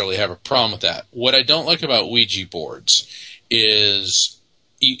don't necessarily have a problem with that. What I don't like about Ouija boards is,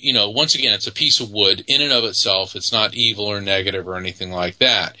 once again, it's a piece of wood in and of itself. It's not evil or negative or anything like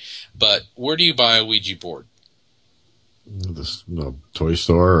that. But where do you buy a Ouija board? The toy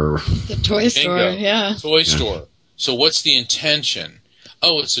store? Or the toy store, yeah. Toy store. So what's the intention?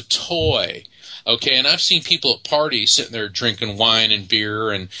 Oh, it's a toy. Okay, and I've seen people at parties sitting there drinking wine and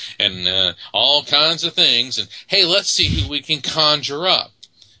beer and all kinds of things. And, hey, let's see who we can conjure up.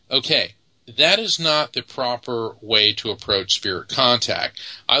 Okay. That is not the proper way to approach spirit contact.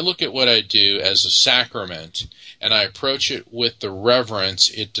 I look at what I do as a sacrament, and I approach it with the reverence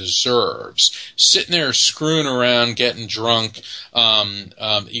it deserves. Sitting there screwing around, getting drunk,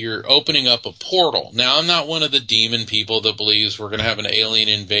 you're opening up a portal. Now, I'm not one of the demon people that believes we're going to have an alien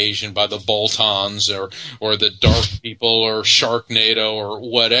invasion by the Boltons or the Dark People or Sharknado or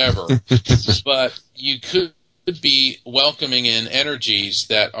whatever. But you could be welcoming in energies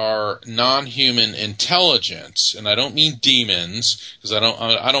that are non-human intelligence, and I don't mean demons, because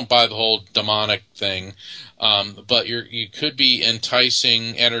I don't buy the whole demonic thing. But you could be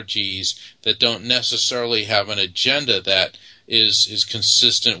enticing energies that don't necessarily have an agenda that is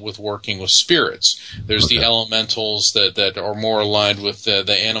consistent with working with spirits. There's the elementals that are more aligned with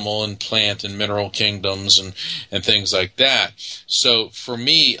the animal and plant and mineral kingdoms and things like that. So for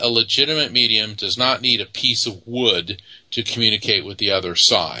me, a legitimate medium does not need a piece of wood to communicate with the other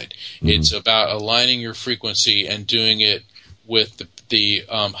side. It's about aligning your frequency and doing it with the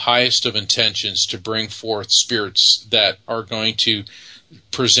highest of intentions to bring forth spirits that are going to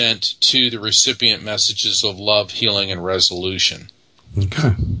present to the recipient messages of love, healing, and resolution.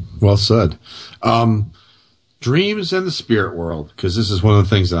 Okay. Well said. Dreams and the spirit world, because this is one of the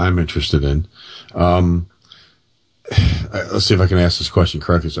things that I'm interested in. Let's see if I can ask this question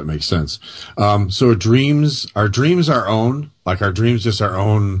correctly so it makes sense. So are dreams our own? Like, are dreams just our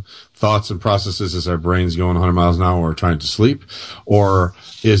own thoughts and processes as our brain's going 100 miles an hour or trying to sleep? Or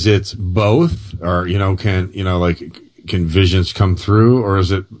is it both? Or, can visions come through, or is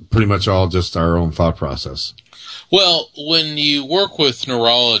it pretty much all just our own thought process? Well, when you work with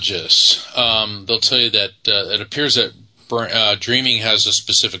neurologists, they'll tell you that it appears that dreaming has a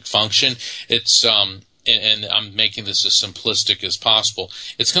specific function. It's and I'm making this as simplistic as possible.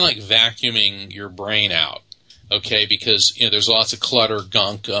 It's kind of like vacuuming your brain out. Okay, because there's lots of clutter,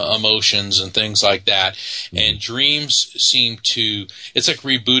 gunk, emotions, and things like that. And dreams seem to, it's like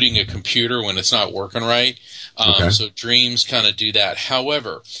rebooting a computer when it's not working right. So dreams kind of do that.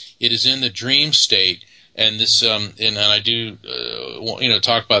 However, it is in the dream state, and this, and I do,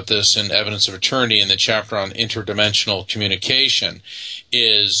 talk about this in Evidence of Eternity in the chapter on interdimensional communication,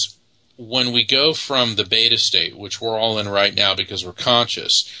 is when we go from the beta state, which we're all in right now because we're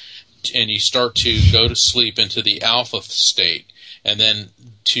conscious, and you start to go to sleep into the alpha state, and then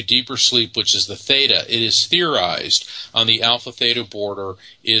to deeper sleep, which is the theta. It is theorized on the alpha-theta border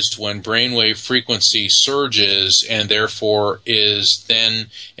is when brainwave frequency surges and therefore is then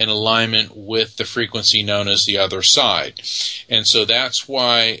in alignment with the frequency known as the other side. And so that's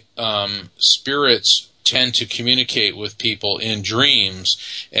why spirits tend to communicate with people in dreams,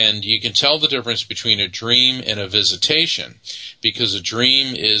 and you can tell the difference between a dream and a visitation, because a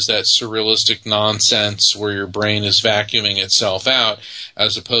dream is that surrealistic nonsense where your brain is vacuuming itself out,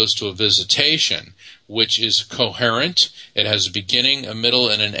 as opposed to a visitation, which is coherent. It has a beginning, a middle,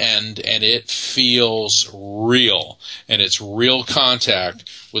 and an end, and it feels real, and it's real contact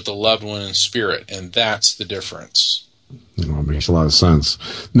with the loved one in spirit, and that's the difference. It makes a lot of sense.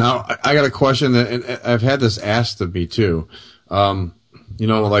 Now, I got a question, and I've had this asked of me too.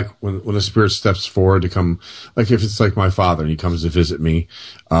 Like when a spirit steps forward to come, like if it's like my father and he comes to visit me,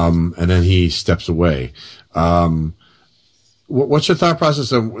 and then he steps away. What's your thought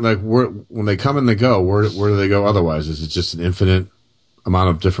process of like when they come and they go? Where do they go otherwise? Is it just an infinite amount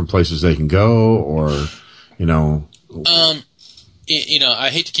of different places they can go, or I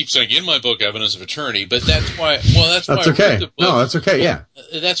hate to keep saying in my book Evidence of Eternity, but that's why. Well, that's why I wrote the book. No, that's okay. Yeah,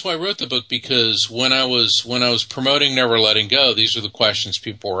 that's why I wrote the book, because when I was promoting Never Letting Go, these are the questions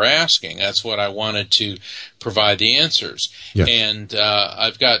people were asking. That's what I wanted to provide the answers. Yes. And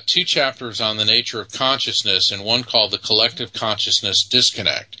I've got 2 chapters on the nature of consciousness, and one called the collective consciousness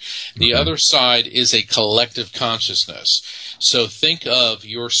disconnect. The other side is a collective consciousness. So think of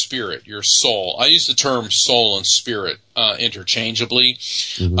your spirit, your soul. I use the term soul and spirit interchangeably.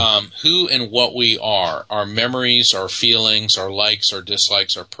 Who and what we are, our memories, our feelings, our likes, our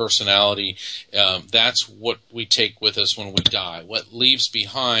dislikes, our personality, that's what we take with us when we die. What leaves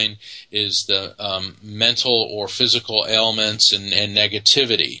behind is the mental or physical ailments and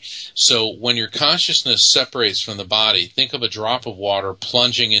negativity. So when your consciousness separates from the body, think of a drop of water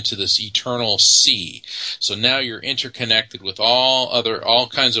plunging into this eternal sea. So now you're interconnected with all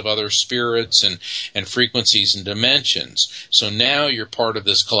kinds of other spirits and frequencies and dimensions. So now you're part of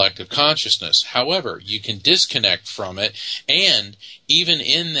this collective consciousness. However, you can disconnect from it, and even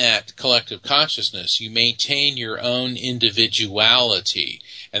in that collective consciousness, you maintain your own individuality.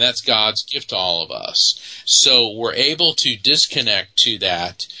 And that's God's gift to all of us. So we're able to disconnect to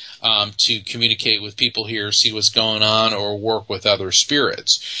that, to communicate with people here, see what's going on, or work with other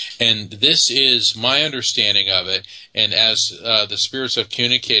spirits. And this is my understanding of it. And as the spirits I've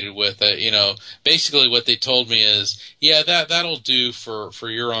communicated with, basically what they told me is, yeah, that'll do for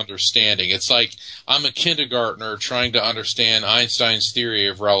your understanding. It's like I'm a kindergartner trying to understand Einstein's theory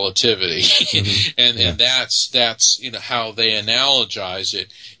of relativity. And that's how they analogize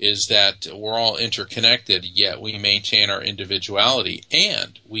it, is that we're all interconnected, yet we maintain our individuality,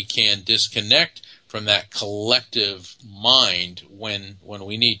 and we can disconnect from that collective mind when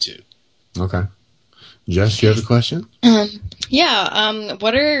we need to. Okay. Jess, you have a question?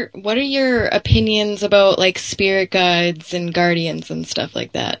 What are your opinions about like spirit guides and guardians and stuff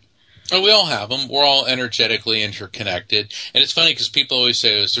like that? Oh, we all have them. We're all energetically interconnected. And it's funny because people always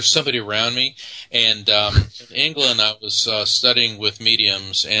say, is there somebody around me? And in England, I was studying with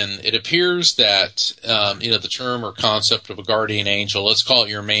mediums, and it appears that, the term or concept of a guardian angel, let's call it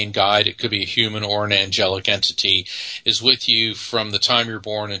your main guide, it could be a human or an angelic entity, is with you from the time you're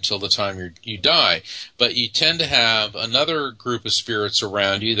born until the time you die. But you tend to have another group of spirits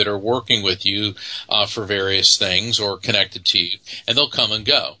around you that are working with you for various things or connected to you, and they'll come and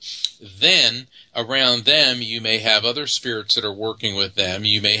go. Then, around them, you may have other spirits that are working with them.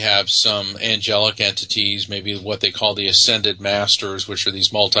 You may have some angelic entities, maybe what they call the ascended masters, which are these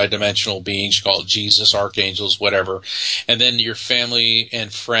multidimensional beings called Jesus, archangels, whatever. And then your family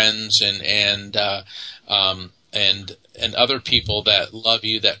and friends and other people that love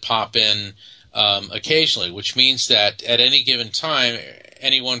you that pop in occasionally, which means that at any given time,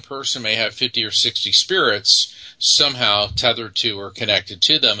 any one person may have 50 or 60 spirits somehow tethered to or connected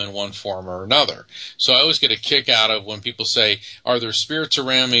to them in one form or another. So I always get a kick out of when people say, are there spirits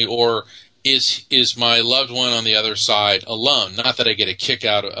around me, or is my loved one on the other side alone? Not that I get a kick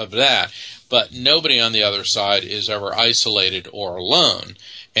out of that, but nobody on the other side is ever isolated or alone,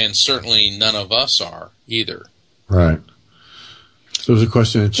 and certainly none of us are either. Right. So there's a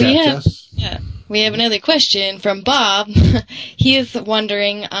question in the chat, Jess? Yeah. We have another question from Bob. He is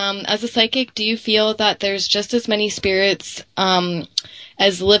wondering, as a psychic, do you feel that there's just as many spirits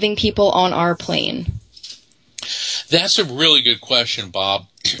as living people on our plane? That's a really good question, Bob.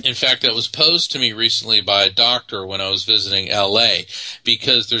 In fact, that was posed to me recently by a doctor when I was visiting L.A.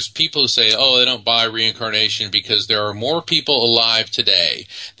 because there's people who say, oh, they don't buy reincarnation because there are more people alive today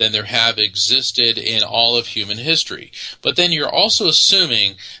than there have existed in all of human history. But then you're also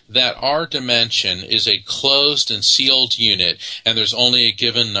assuming that our dimension is a closed and sealed unit, and there's only a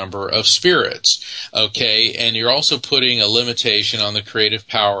given number of spirits, okay? And you're also putting a limitation on the creative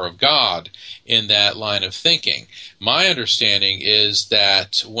power of God in that line of thinking. My understanding is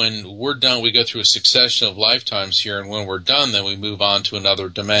that when we're done, we go through a succession of lifetimes here, and when we're done, then we move on to another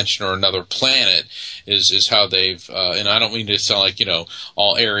dimension or another planet, is how they've, and I don't mean to sound like,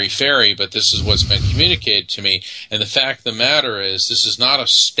 all airy-fairy, but this is what's been communicated to me. And the fact of the matter is, this is not a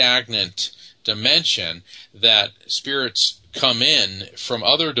stagnant dimension, that spirits come in from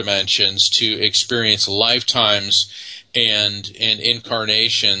other dimensions to experience lifetimes and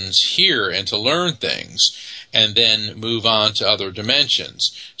incarnations here and to learn things and then move on to other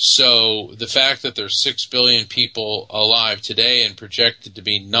dimensions. So the fact that there's 6 billion people alive today and projected to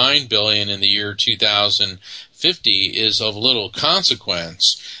be 9 billion in the year 2050 is of little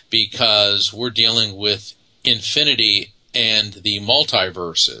consequence, because we're dealing with infinity and the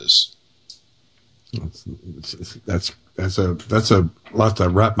multiverses. That's a lot to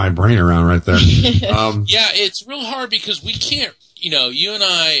wrap my brain around right there. Yeah, it's real hard because we can't, you and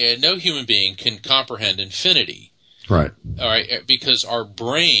I, no human being can comprehend infinity. Right. All right, because our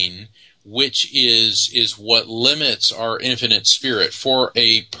brain, which is what limits our infinite spirit for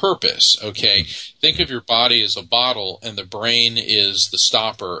a purpose, okay? Think of your body as a bottle, and the brain is the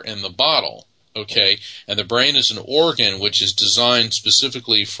stopper in the bottle. Okay, and the brain is an organ which is designed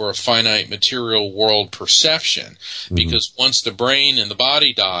specifically for a finite material world perception, because once the brain and the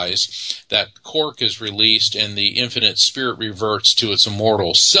body dies, that cork is released and the infinite spirit reverts to its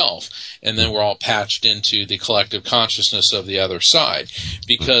immortal self, and then we're all patched into the collective consciousness of the other side,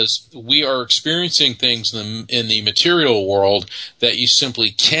 because we are experiencing things in the material world that you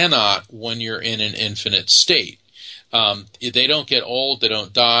simply cannot when you're in an infinite state. They don't get old, they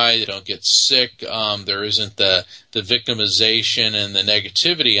don't die, they don't get sick, there isn't the victimization and the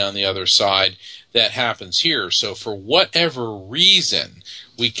negativity on the other side that happens here. So for whatever reason,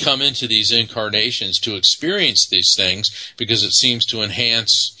 we come into these incarnations to experience these things because it seems to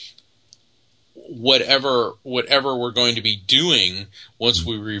enhance whatever we're going to be doing once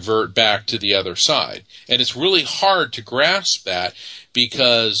we revert back to the other side. And it's really hard to grasp that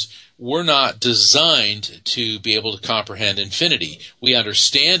because we're not designed to be able to comprehend infinity. We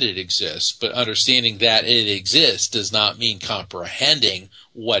understand it exists, but understanding that it exists does not mean comprehending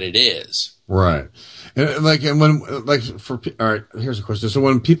what it is. Right. All right, here's a question. So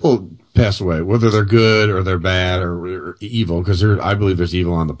when people pass away, whether they're good or they're bad or evil, because I believe there's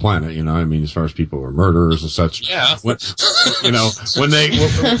evil on the planet, as far as people who are murderers and such. Yeah. When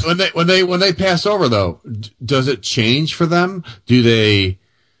they pass over though, does it change for them? Do they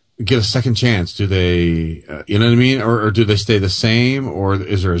get a second chance? Do they, you know what I mean? Or do they stay the same? Or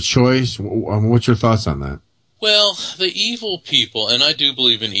is there a choice? What's your thoughts on that? Well, the evil people, and I do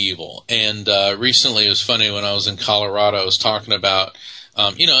believe in evil, and recently it was funny when I was in Colorado, I was talking about,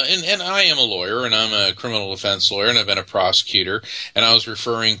 and I am a lawyer, and I'm a criminal defense lawyer, and I've been a prosecutor, and I was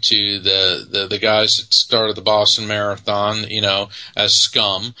referring to the guys that started the Boston Marathon, as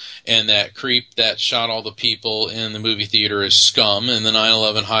scum, and that creep that shot all the people in the movie theater is scum, and the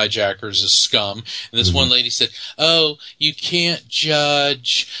 9/11 hijackers is scum. And this one lady said, "Oh, you can't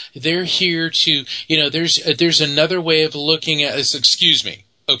judge. They're here to, there's another way of looking at this." Excuse me.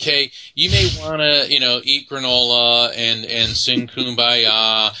 Okay, you may want to, eat granola and sing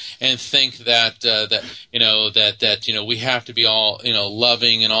Kumbaya and think that we have to be all,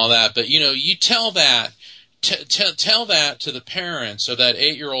 loving and all that. But, you tell that. Tell that to the parents of that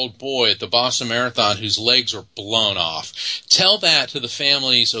 8-year-old boy at the Boston Marathon whose legs were blown off. Tell that to the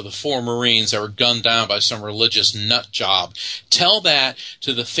families of the 4 Marines that were gunned down by some religious nut job. Tell that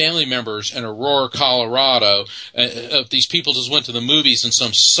to the family members in Aurora, Colorado, of these people just went to the movies and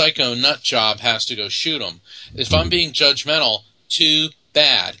some psycho nut job has to go shoot them. If I'm being judgmental, too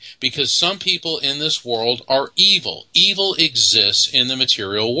bad, because some people in this world are evil. Evil exists in the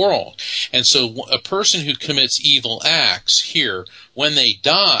material world. And so a person who commits evil acts here, when they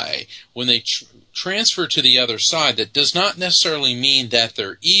die, when they transfer to the other side, that does not necessarily mean that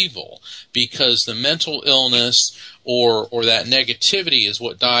they're evil, because the mental illness or that negativity is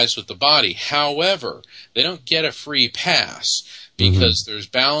what dies with the body. However, they don't get a free pass, because there's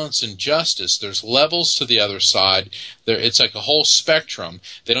balance and justice. There's levels to the other side. It's like a whole spectrum.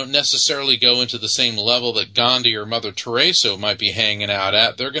 They don't necessarily go into the same level that Gandhi or Mother Teresa might be hanging out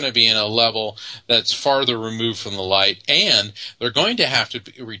at. They're going to be in a level that's farther removed from the light, and they're going to have to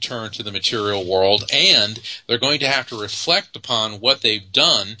return to the material world, and they're going to have to reflect upon what they've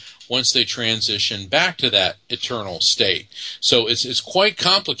done once they transition back to that eternal state. So it's quite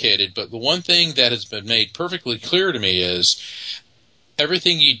complicated, but the one thing that has been made perfectly clear to me is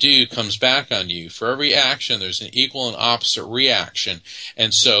everything you do comes back on you. For every action, there's an equal and opposite reaction.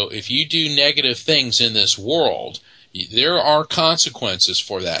 And so if you do negative things in this world, there are consequences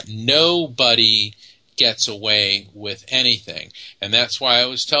for that. Nobody gets away with anything. And that's why I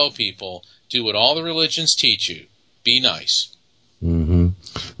always tell people, do what all the religions teach you. Be nice. Mm-hmm.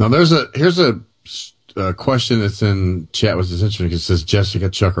 Now, here's a question that's in chat, which is interesting. It says Jessica,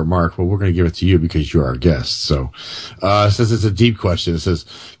 Chuck, or Mark. Well, we're going to give it to you because you're our guest. So it says it's a deep question. It says,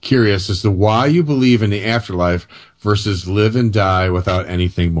 curious as to why you believe in the afterlife versus live and die without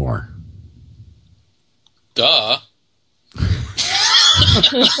anything more. Duh.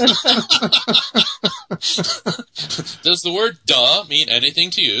 Does the word duh mean anything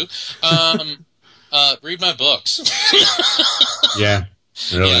to you? Read my books. Yeah,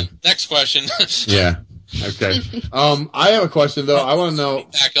 really. Yeah, next question. Yeah. Okay. I have a question though. I want to know. Let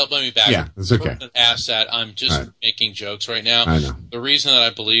me back up. Yeah, it's okay. Ask that. I'm just making jokes right now. I know. The reason that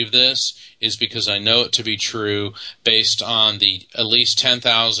I believe this is because I know it to be true based on the at least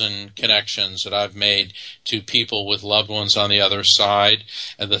 10,000 connections that I've made to people with loved ones on the other side,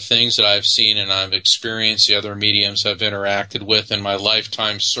 and the things that I've seen and I've experienced, the other mediums I've interacted with in my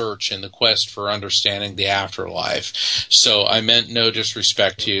lifetime search in the quest for understanding the afterlife. So I meant no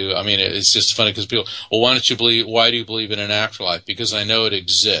disrespect to you. I mean, it's just funny because people, well, why do you believe in an afterlife? Because I know it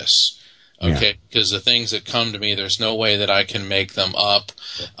exists. Okay, because the things that come to me, there's no way that I can make them up.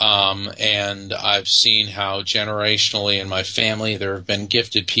 And I've seen how generationally in my family there have been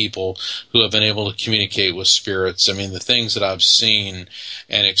gifted people who have been able to communicate with spirits. I mean, the things that I've seen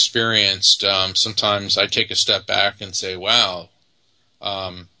and experienced, sometimes I take a step back and say, wow,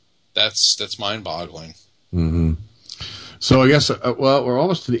 that's mind-boggling. Mm-hmm. So I guess, well, we're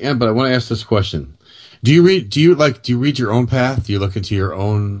almost to the end, but I want to ask this question. Do you read your own path? Do you look into your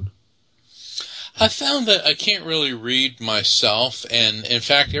own? I found that I can't really read myself, and in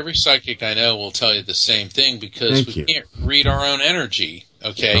fact, every psychic I know will tell you the same thing because we can't read our own energy.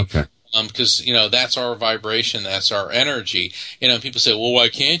 Okay. Because that's our vibration, that's our energy. People say, "Well, why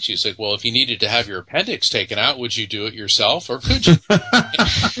can't you?" It's like, well, if you needed to have your appendix taken out, would you do it yourself, or could you?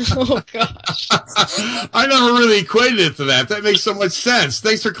 Oh gosh, I never really equated it to that. That makes so much sense.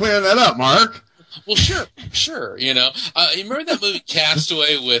 Thanks for clearing that up, Mark. Well, sure. You remember that movie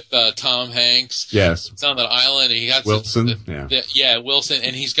Castaway with Tom Hanks? Yes. It's on that island, and he got Wilson. Wilson,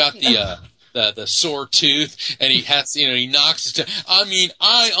 and he's got the sore tooth, and he has, he knocks it down. I mean,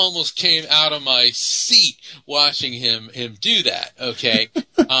 I almost came out of my seat watching him do that. Okay.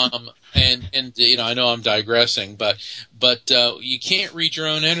 And I know I'm digressing, but you can't read your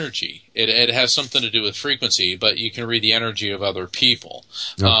own energy. It has something to do with frequency, but you can read the energy of other people.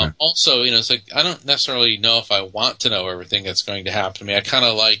 Okay. Also, it's like I don't necessarily know if I want to know everything that's going to happen to me. I kind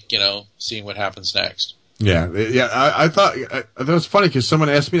of like, seeing what happens next. Yeah. I thought that was funny because someone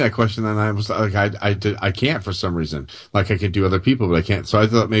asked me that question, and I was like, I can't for some reason. Like I could do other people, but I can't. So I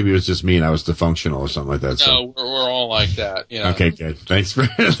thought maybe it was just me and I was dysfunctional or something like that. No, we're all like that. Okay, good. Thanks for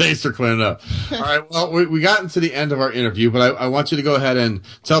clearing it up. All right. Well, we got into the end of our interview, but I want you to go ahead and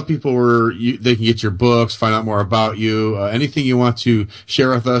tell people where they can get your books, find out more about you, anything you want to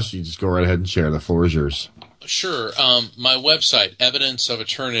share with us. You just go right ahead and share. The floor is yours. Sure. My website,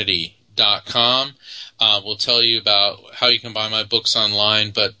 evidenceofeternity.com. We'll tell you about how you can buy my books online,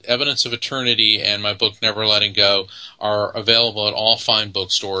 but Evidence of Eternity and my book Never Letting Go are available at all fine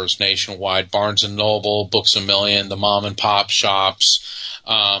bookstores nationwide, Barnes & Noble, Books A Million, the mom and pop shops.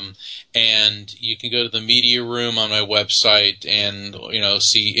 And you can go to the media room on my website and,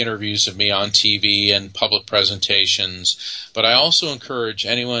 see interviews of me on TV and public presentations. But I also encourage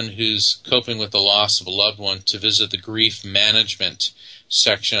anyone who's coping with the loss of a loved one to visit the grief management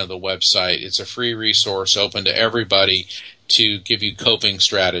section of the website. It's a free resource open to everybody to give you coping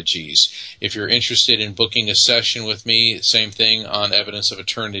strategies. If you're interested in booking a session with me, same thing on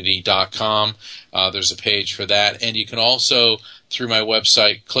evidenceofeternity.com. There's a page for that. And you can also, through my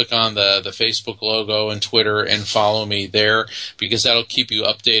website, click on the Facebook logo and Twitter and follow me there because that'll keep you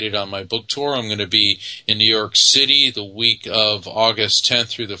updated on my book tour. I'm going to be in New York City the week of August 10th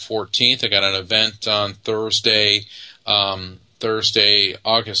through the 14th. I got an event on Thursday, Thursday,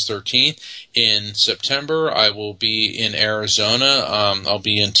 August 13th. In September, I will be in Arizona. I'll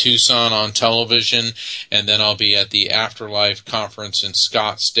be in Tucson on television, and then I'll be at the Afterlife Conference in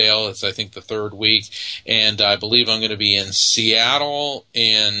Scottsdale. It's, I think, the third week. And I believe I'm going to be in Seattle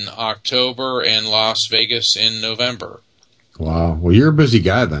in October and Las Vegas in November. Wow. Well, you're a busy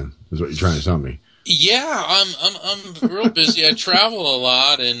guy then, is what you're trying to tell me. Yeah, I'm real busy. I travel a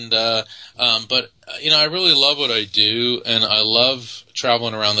lot, and but I really love what I do, and I love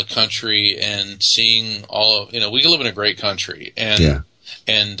traveling around the country and seeing all of. We live in a great country, and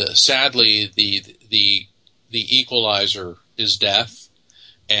sadly, the equalizer is death,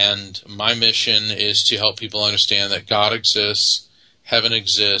 and my mission is to help people understand that God exists, heaven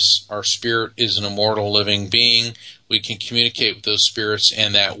exists, our spirit is an immortal living being. We can communicate with those spirits,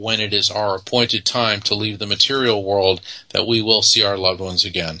 and that when it is our appointed time to leave the material world, that we will see our loved ones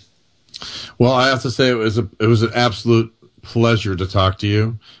again. Well, I have to say it was an absolute pleasure to talk to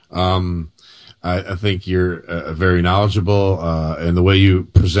you. I think you're very knowledgeable, and the way you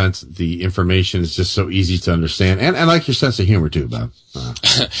present the information is just so easy to understand. And I like your sense of humor too, Bob.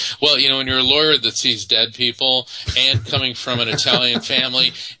 Well, when you're a lawyer that sees dead people and coming from an Italian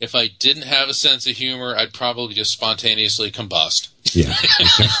family, if I didn't have a sense of humor, I'd probably just spontaneously combust. Yeah.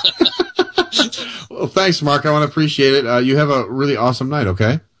 Well, thanks, Mark. I want to appreciate it. You have a really awesome night,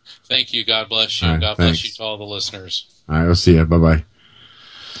 okay? Thank you. God bless you. Right, God bless you to all the listeners. All right, we'll see you. Bye-bye.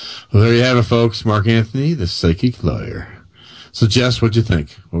 Well, there you have it, folks. Mark Anthony, the psychic lawyer. So, Jess, what'd you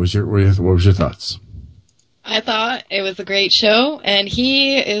think? What was your thoughts? I thought it was a great show, and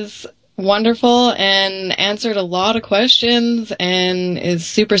he is wonderful and answered a lot of questions and is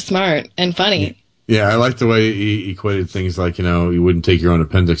super smart and funny. Yeah, I like the way he equated things like, you wouldn't take your own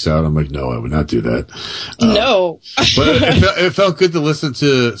appendix out. I'm like, no, I would not do that. No. But it felt good to listen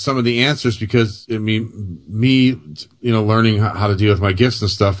to some of the answers because, me, learning how to deal with my gifts and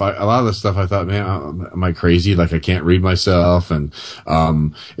stuff, a lot of the stuff I thought, man, am I crazy? Like I can't read myself. And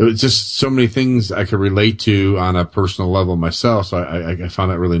it was just so many things I could relate to on a personal level myself. So I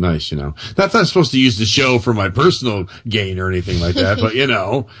found that really nice, Not that I'm supposed to use the show for my personal gain or anything like that, but,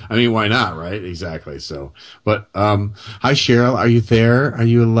 why not, right? Exactly. So, but, hi Cheryl, are you there? Are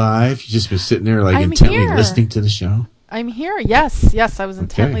you alive? You just been sitting there intently listening to the show? I'm here. Yes. I was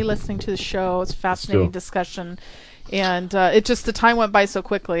intently listening to the show. It's a fascinating discussion. And, the time went by so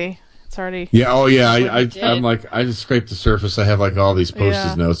quickly. It's already. Yeah. Oh yeah. I'm like, I just scraped the surface. I have all these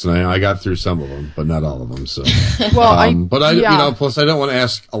Post-it notes and I got through some of them, but not all of them. So, well, plus I don't want to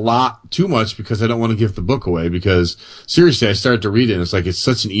ask too much because I don't want to give the book away because seriously, I started to read it and it's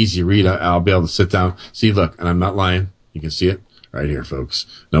such an easy read. I'll be able to sit down, see, look, and I'm not lying. You can see it right here,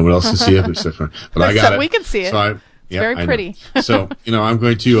 folks. No one else can see it except for, but I got it. We can see it. So it's very pretty. So, I'm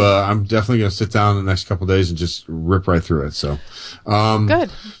going to, I'm definitely going to sit down in the next couple of days and just rip right through it. So,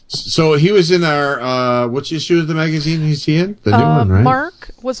 good. So he was in our, which issue of the magazine is he in? The new one, right?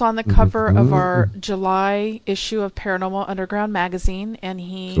 Mark was on the cover of our July issue of Paranormal Underground magazine, and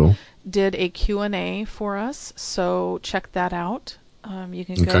he did a Q&A for us. So check that out. You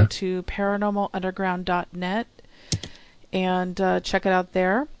can go to paranormalunderground.net and check it out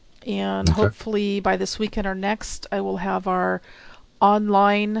there. And hopefully by this weekend or next, I will have our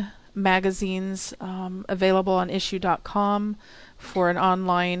online magazines available on issue.com for an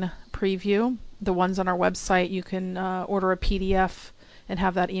online preview. The ones on our website, you can order a PDF and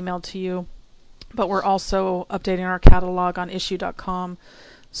have that emailed to you. But we're also updating our catalog on issue.com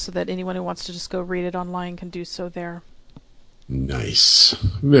so that anyone who wants to just go read it online can do so there. Nice.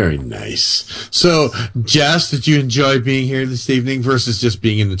 Very nice. So, Jess, did you enjoy being here this evening versus just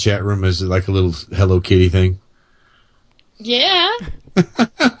being in the chat room as like a little Hello Kitty thing? Yeah.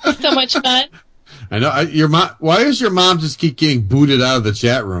 So much fun. I know. Your mom. Why does your mom just keep getting booted out of the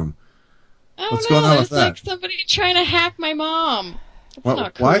chat room? What's going on with that? It's like somebody trying to hack my mom. That's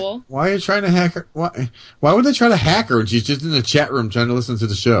not cool. Why are you trying to hack her? Why would they try to hack her when she's just in the chat room trying to listen to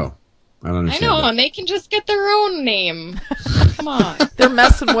the show? I don't understand. I know, and they can just get their own name. Come on. They're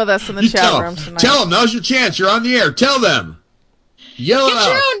messing with us in the chat room tonight. Tell them. Now's your chance. You're on the air. Tell them. Yell it out.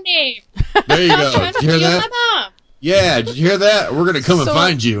 Get your own name. There you go. Did you hear that? My mom. Yeah, did you hear that? We're going to come and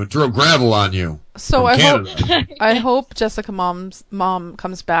find you and throw gravel on you. So I hope Jessica mom's mom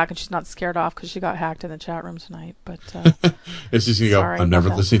comes back and she's not scared off because she got hacked in the chat room tonight. But it's just going to go, I'm never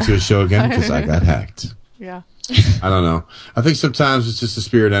listening to a show again because I got hacked. Yeah. I don't know. I think sometimes it's just the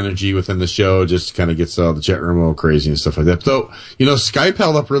spirit energy within the show just kind of gets all the chat room all crazy and stuff like that. So, Skype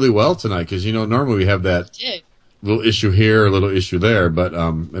held up really well tonight because, normally we have that little issue here, a little issue there, but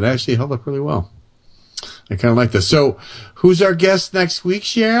it actually held up really well. I kind of like this. So, who's our guest next week,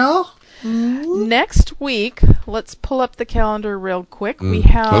 Cheryl? Next week, let's pull up the calendar real quick. We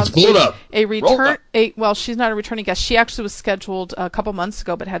have let's pull it up. A return. Well, she's not a returning guest. She actually was scheduled a couple months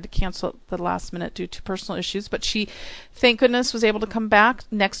ago, but had to cancel at the last minute due to personal issues. But she, thank goodness, was able to come back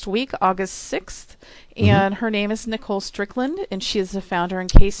next week, August 6th. And her name is Nicole Strickland, and she is the founder and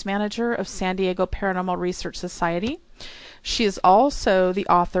case manager of San Diego Paranormal Research Society. She is also the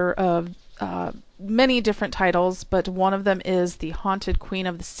author of many different titles, but one of them is The Haunted Queen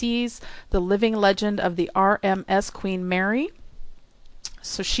of the Seas, The Living Legend of the RMS Queen Mary.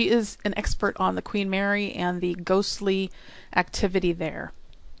 So she is an expert on the Queen Mary and the ghostly activity there.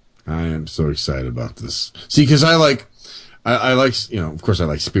 I am so excited about this. See, because I like, of course I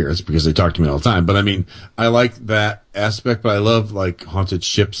like spirits because they talk to me all the time, but I mean, I like that aspect, but I love like haunted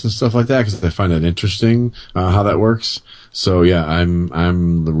ships and stuff like that because I find that interesting, how that works. So yeah,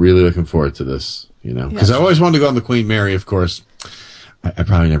 I'm really looking forward to this, because I always wanted to go on the Queen Mary, of course. I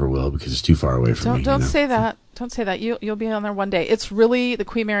probably never will because it's too far away from me. Don't say that. Don't say that. You'll be on there one day. It's really, the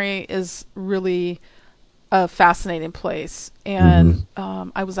Queen Mary is really a fascinating place. And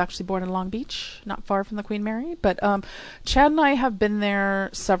I was actually born in Long Beach, not far from the Queen Mary. But Chad and I have been there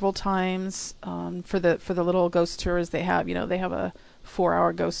several times for the little ghost tours they have. They have a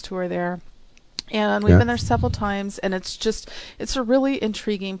 4-hour ghost tour there. And we've been there several times, and it's a really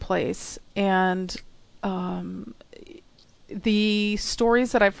intriguing place. And the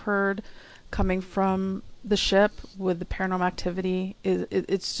stories that I've heard coming from the ship with the paranormal activity,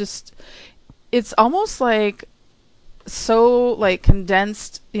 it's almost like so like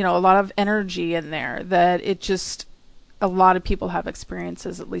condensed, a lot of energy in there that a lot of people have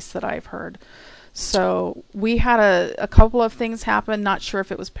experiences, at least that I've heard. So we had a couple of things happen. Not sure if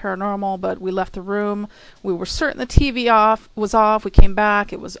it was paranormal, but we left the room. We were certain the TV was off. We came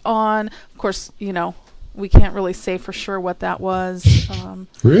back. It was on. Of course, we can't really say for sure what that was.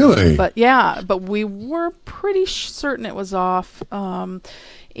 Really? But we were pretty certain it was off. And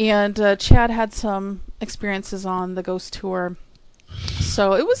Chad had some experiences on the ghost tour.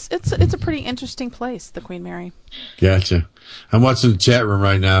 So it's a pretty interesting place, the Queen Mary. Gotcha. I'm watching the chat room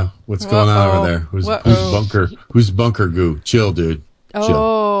right now. What's going on over there? Who's bunker goo? Chill, dude.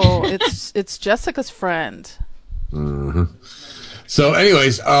 Chill. it's Jessica's friend. So,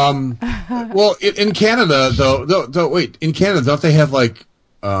 anyways, well, in Canada though, in Canada, don't they have like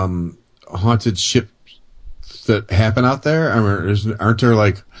haunted ships that happen out there? I mean, aren't there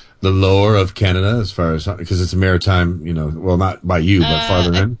like the lore of Canada as far as, because it's a maritime, well, not by you, but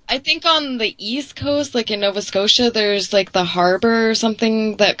farther in? I think on the East Coast, like in Nova Scotia, there's like the harbor or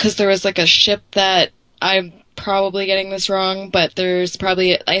something because there was like a ship that, I'm probably getting this wrong, but there's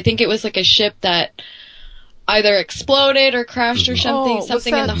probably, I think it was like a ship that either exploded or crashed or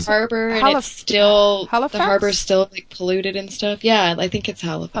something in the harbor, and it's still, Halifax? The harbor's still like polluted and stuff. Yeah, I think it's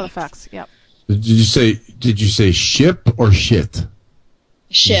Halifax. Halifax, yep. Did you say ship or shit?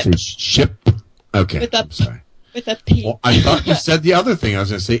 Ship. Ship. Okay. I'm sorry. With a P. Well, I thought you said the other thing. I was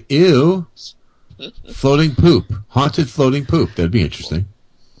going to say, ew. Floating poop. Haunted floating poop. That'd be interesting.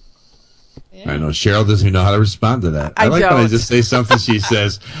 Yeah. I know. Cheryl doesn't even know how to respond to that. I like when I just say something, she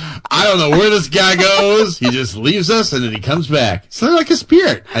says, I don't know where this guy goes. He just leaves us and then he comes back. It's like a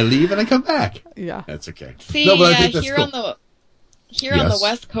spirit. I leave and I come back. Yeah. That's okay. See, no, but I think that's cool. On the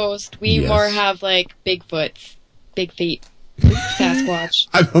West Coast, we more have like Bigfoots, big feet. Sasquatch.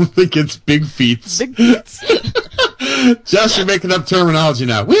 I don't think it's big feet. Big feet. Josh, you're making up terminology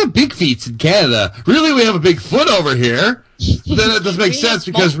now. We have big feet in Canada. Really, we have a big foot over here. Then it doesn't make sense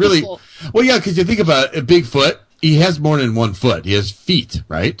because really, well, yeah, because you think about it, a Bigfoot, he has more than one foot. He has feet,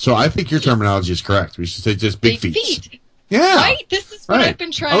 right? So I think your terminology is correct. We should say just big feet. Yeah. Right? This is what I've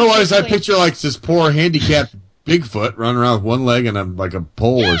been trying Otherwise, to I picture like this poor handicapped Bigfoot running around with one leg and like a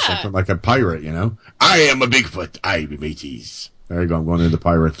pole or something, like a pirate, I am a Bigfoot. I be mateys. There you go. I'm going into the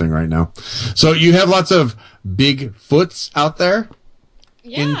pirate thing right now. So you have lots of Bigfoots out there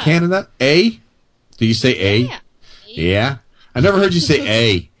in Canada? Did you say A? Yeah. I never heard you say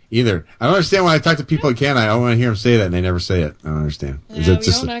A either. I don't understand when I talk to people in Canada. I want to hear them say that and they never say it. I don't understand. We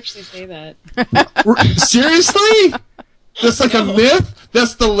don't actually say that. Seriously? That's like a myth?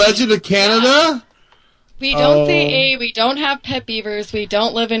 That's the legend of Canada? We don't say A. We don't have pet beavers. We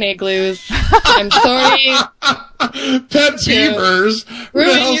don't live in igloos. I'm sorry. Pet beavers?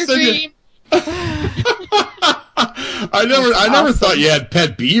 Ruin your dream. I never thought you had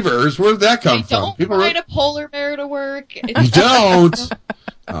pet beavers. Where did that come from? Don't ride a polar bear to work. You don't?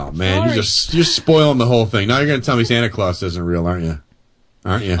 Oh man, you're spoiling the whole thing. Now you're going to tell me Santa Claus isn't real, aren't you?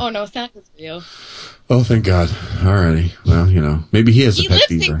 Oh no, Santa's real. Oh, thank God. Alrighty. Well, maybe he has a pet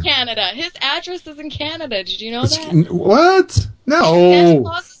beaver. He lives in Canada. His address is in Canada. Did you know that? What? No. Santa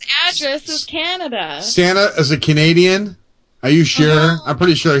Claus's address is Canada. Santa is a Canadian? Are you sure? I'm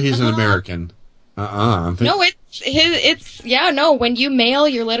pretty sure he's an American. No, no, when you mail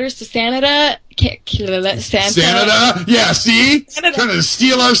your letters to Santa. Santa? Yeah, see? Canada. Trying to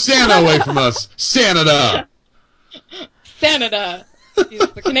steal our Santa away from us. Santa. Santa. He's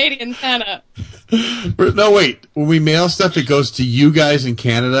the Canadian Santa. No, wait. When we mail stuff, it goes to you guys in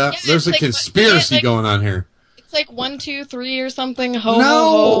Canada? There's a conspiracy going on here. It's like 1, 2, 3 or something.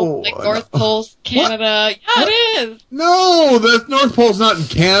 Ho, like North Pole, Canada. Yeah, it is. No, the North Pole's not in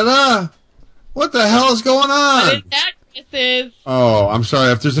Canada. What the hell is going on? Oh, I'm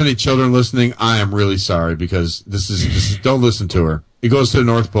sorry. If there's any children listening, I am really sorry because this is don't listen to her. It goes to the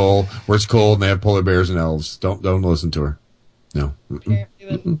North Pole where it's cold and they have polar bears and elves. Don't listen to her. No.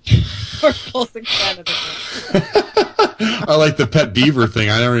 North Pole's in Canada. I like the pet beaver thing.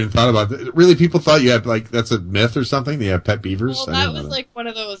 I never even thought about that. Really, people thought you had that's a myth or something? That you have pet beavers? Well, that was like one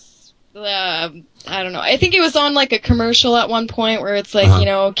of those. I don't know. I think it was on like a commercial at one point where it's like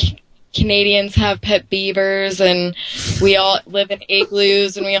Canadians have pet beavers and we all live in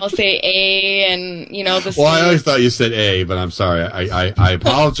igloos and we all say A and the. Well, I always thought you said A, but I'm sorry. I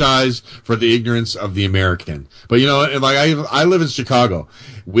apologize for the ignorance of the American. But like I live in Chicago.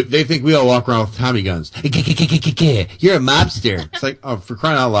 They think we all walk around with Tommy guns. You're a mobster. It's like, oh, for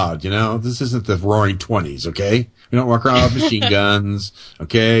crying out loud, this isn't the Roaring 20s, okay? We don't walk around with machine guns,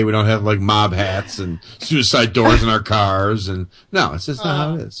 okay? We don't have like mob hats and suicide doors in our cars, and no, it's just not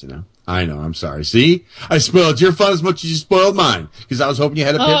how it is, I know, I'm sorry. See? I spoiled your fun as much as you spoiled mine, because I was hoping you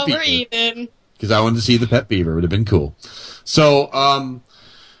had a pet beaver. We're even. Because I wanted to see the pet beaver. It would have been cool. So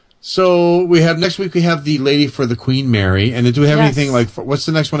we have next week. We have the Lady for the Queen Mary, and then do we have anything like? What's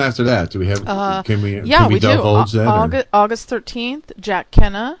the next one after that? Do we have? Can we divulge that? August 13th. Jack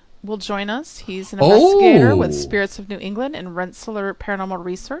Kenna will join us. He's an investigator with Spirits of New England and Rensselaer Paranormal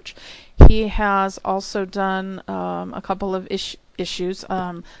Research. He has also done a couple of issues,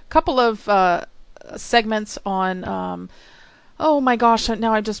 couple of segments on. Oh my gosh!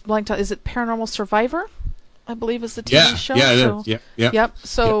 Now I just blanked out. Is it Paranormal Survivor? I believe is the TV show. Yeah, it is. Yep.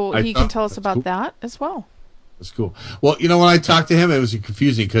 So he can tell us about that as well. That's cool. Well, when I talked to him, it was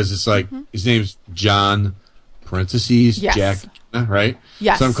confusing because it's like his name's John, Jack, right?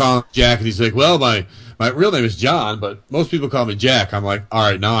 Yes. So I'm calling him Jack, and he's like, "Well, my real name is John, but most people call me Jack." I'm like, "All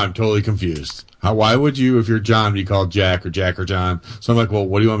right, now I'm totally confused. Why would you, if you're John, be called Jack or John?" So I'm like, "Well,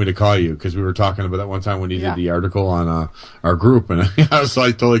 what do you want me to call you?" Because we were talking about that one time when he did the article on our group, and I was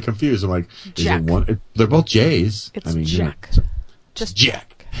like totally confused. I'm like, Jack. "Is it one?" They're both J's. It's Jack. Just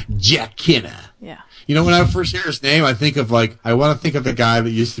Jack. Jack Kenna. Yeah. When I first hear his name, I want to think of the guy that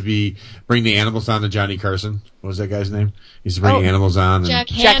used to bring the animals on to Johnny Carson. What was that guy's name? He used to bring animals on. Jack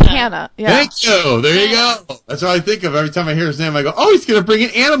Hanna. Yeah. Thank you. There you go. That's what I think of every time I hear his name. I go, oh, he's going to bring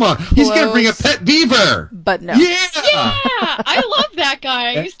an animal. He's going to bring a pet beaver. But no. Yeah. I love that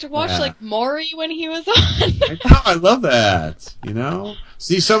guy. I used to watch like Maury when he was on. I love that.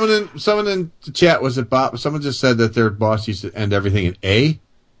 See, someone in the chat, was it Bob? Someone just said that their boss used to end everything in A.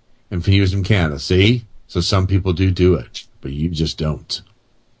 And he was in Canada, see? So some people do it, but you just don't.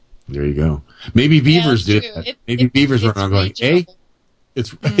 There you go. Maybe beavers do that. Maybe beavers are going, hey,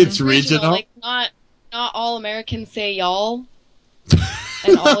 it's regional. Like not all Americans say y'all.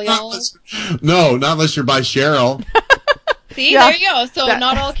 And all y'all. No, not unless you're by Cheryl. See, there you go. So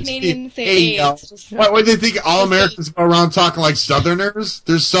not all Canadians say hey, y'all. Why do they think all Americans go around talking like Southerners?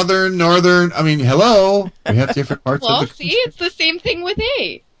 There's Southern, Northern. I mean, hello. We have different parts of the country. See, it's the same thing with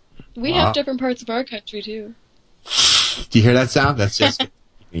A. We have different parts of our country, too. Do you hear that sound? That's just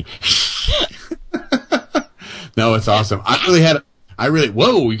me. No, it's awesome.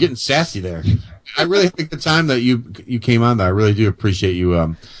 Whoa, you're getting sassy there. I really had a good time that you came on. I really do appreciate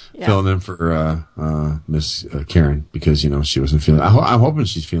you filling in for Miss Karen because, she wasn't feeling I'm hoping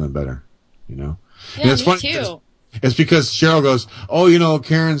she's feeling better, Yeah, it's funny too. It's because Cheryl goes, oh,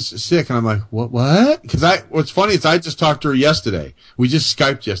 Karen's sick. And I'm like, what? Because what's funny is I just talked to her yesterday. We just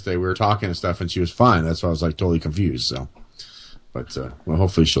Skyped yesterday. We were talking and stuff, and she was fine. That's why I was like totally confused. So, but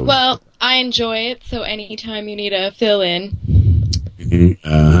hopefully she'll. Well, I enjoy it. So anytime you need to fill in.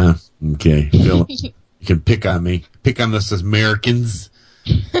 Okay. Fill in. You can pick on me. Pick on us as Americans.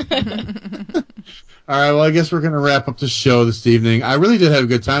 All right, well, I guess we're going to wrap up the show this evening. I really did have a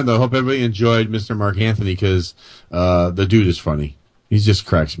good time, though. I hope everybody enjoyed Mr. Mark Anthony because the dude is funny. He just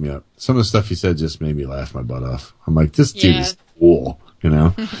cracks me up. Some of the stuff he said just made me laugh my butt off. I'm like, this dude is cool,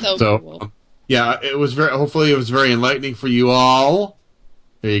 So cool. It was hopefully it was very enlightening for you all.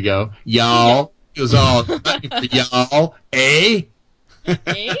 There you go. Y'all. It was all enlightening for y'all. Eh?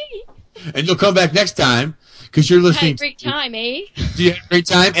 Eh? And you'll come back next time because you're listening. Had a great time, eh? Did you have a great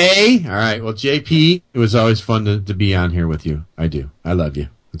time, eh? All right. Well, JP, it was always fun to be on here with you. I do. I love you.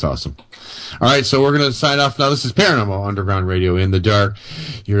 It's awesome. All right, so we're going to sign off now. This is Paranormal Underground Radio in the Dark.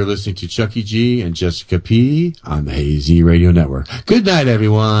 You're listening to Chucky G and Jessica P. on the Hazy Radio Network. Good night,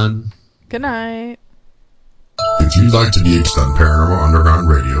 everyone. Good night. If you'd like to be on Paranormal Underground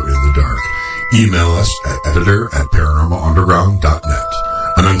Radio in the Dark, email us at editor@paranormalunderground.net.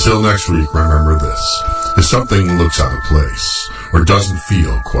 And until next week, remember this. If something looks out of place or doesn't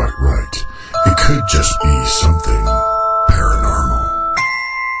feel quite right, it could just be something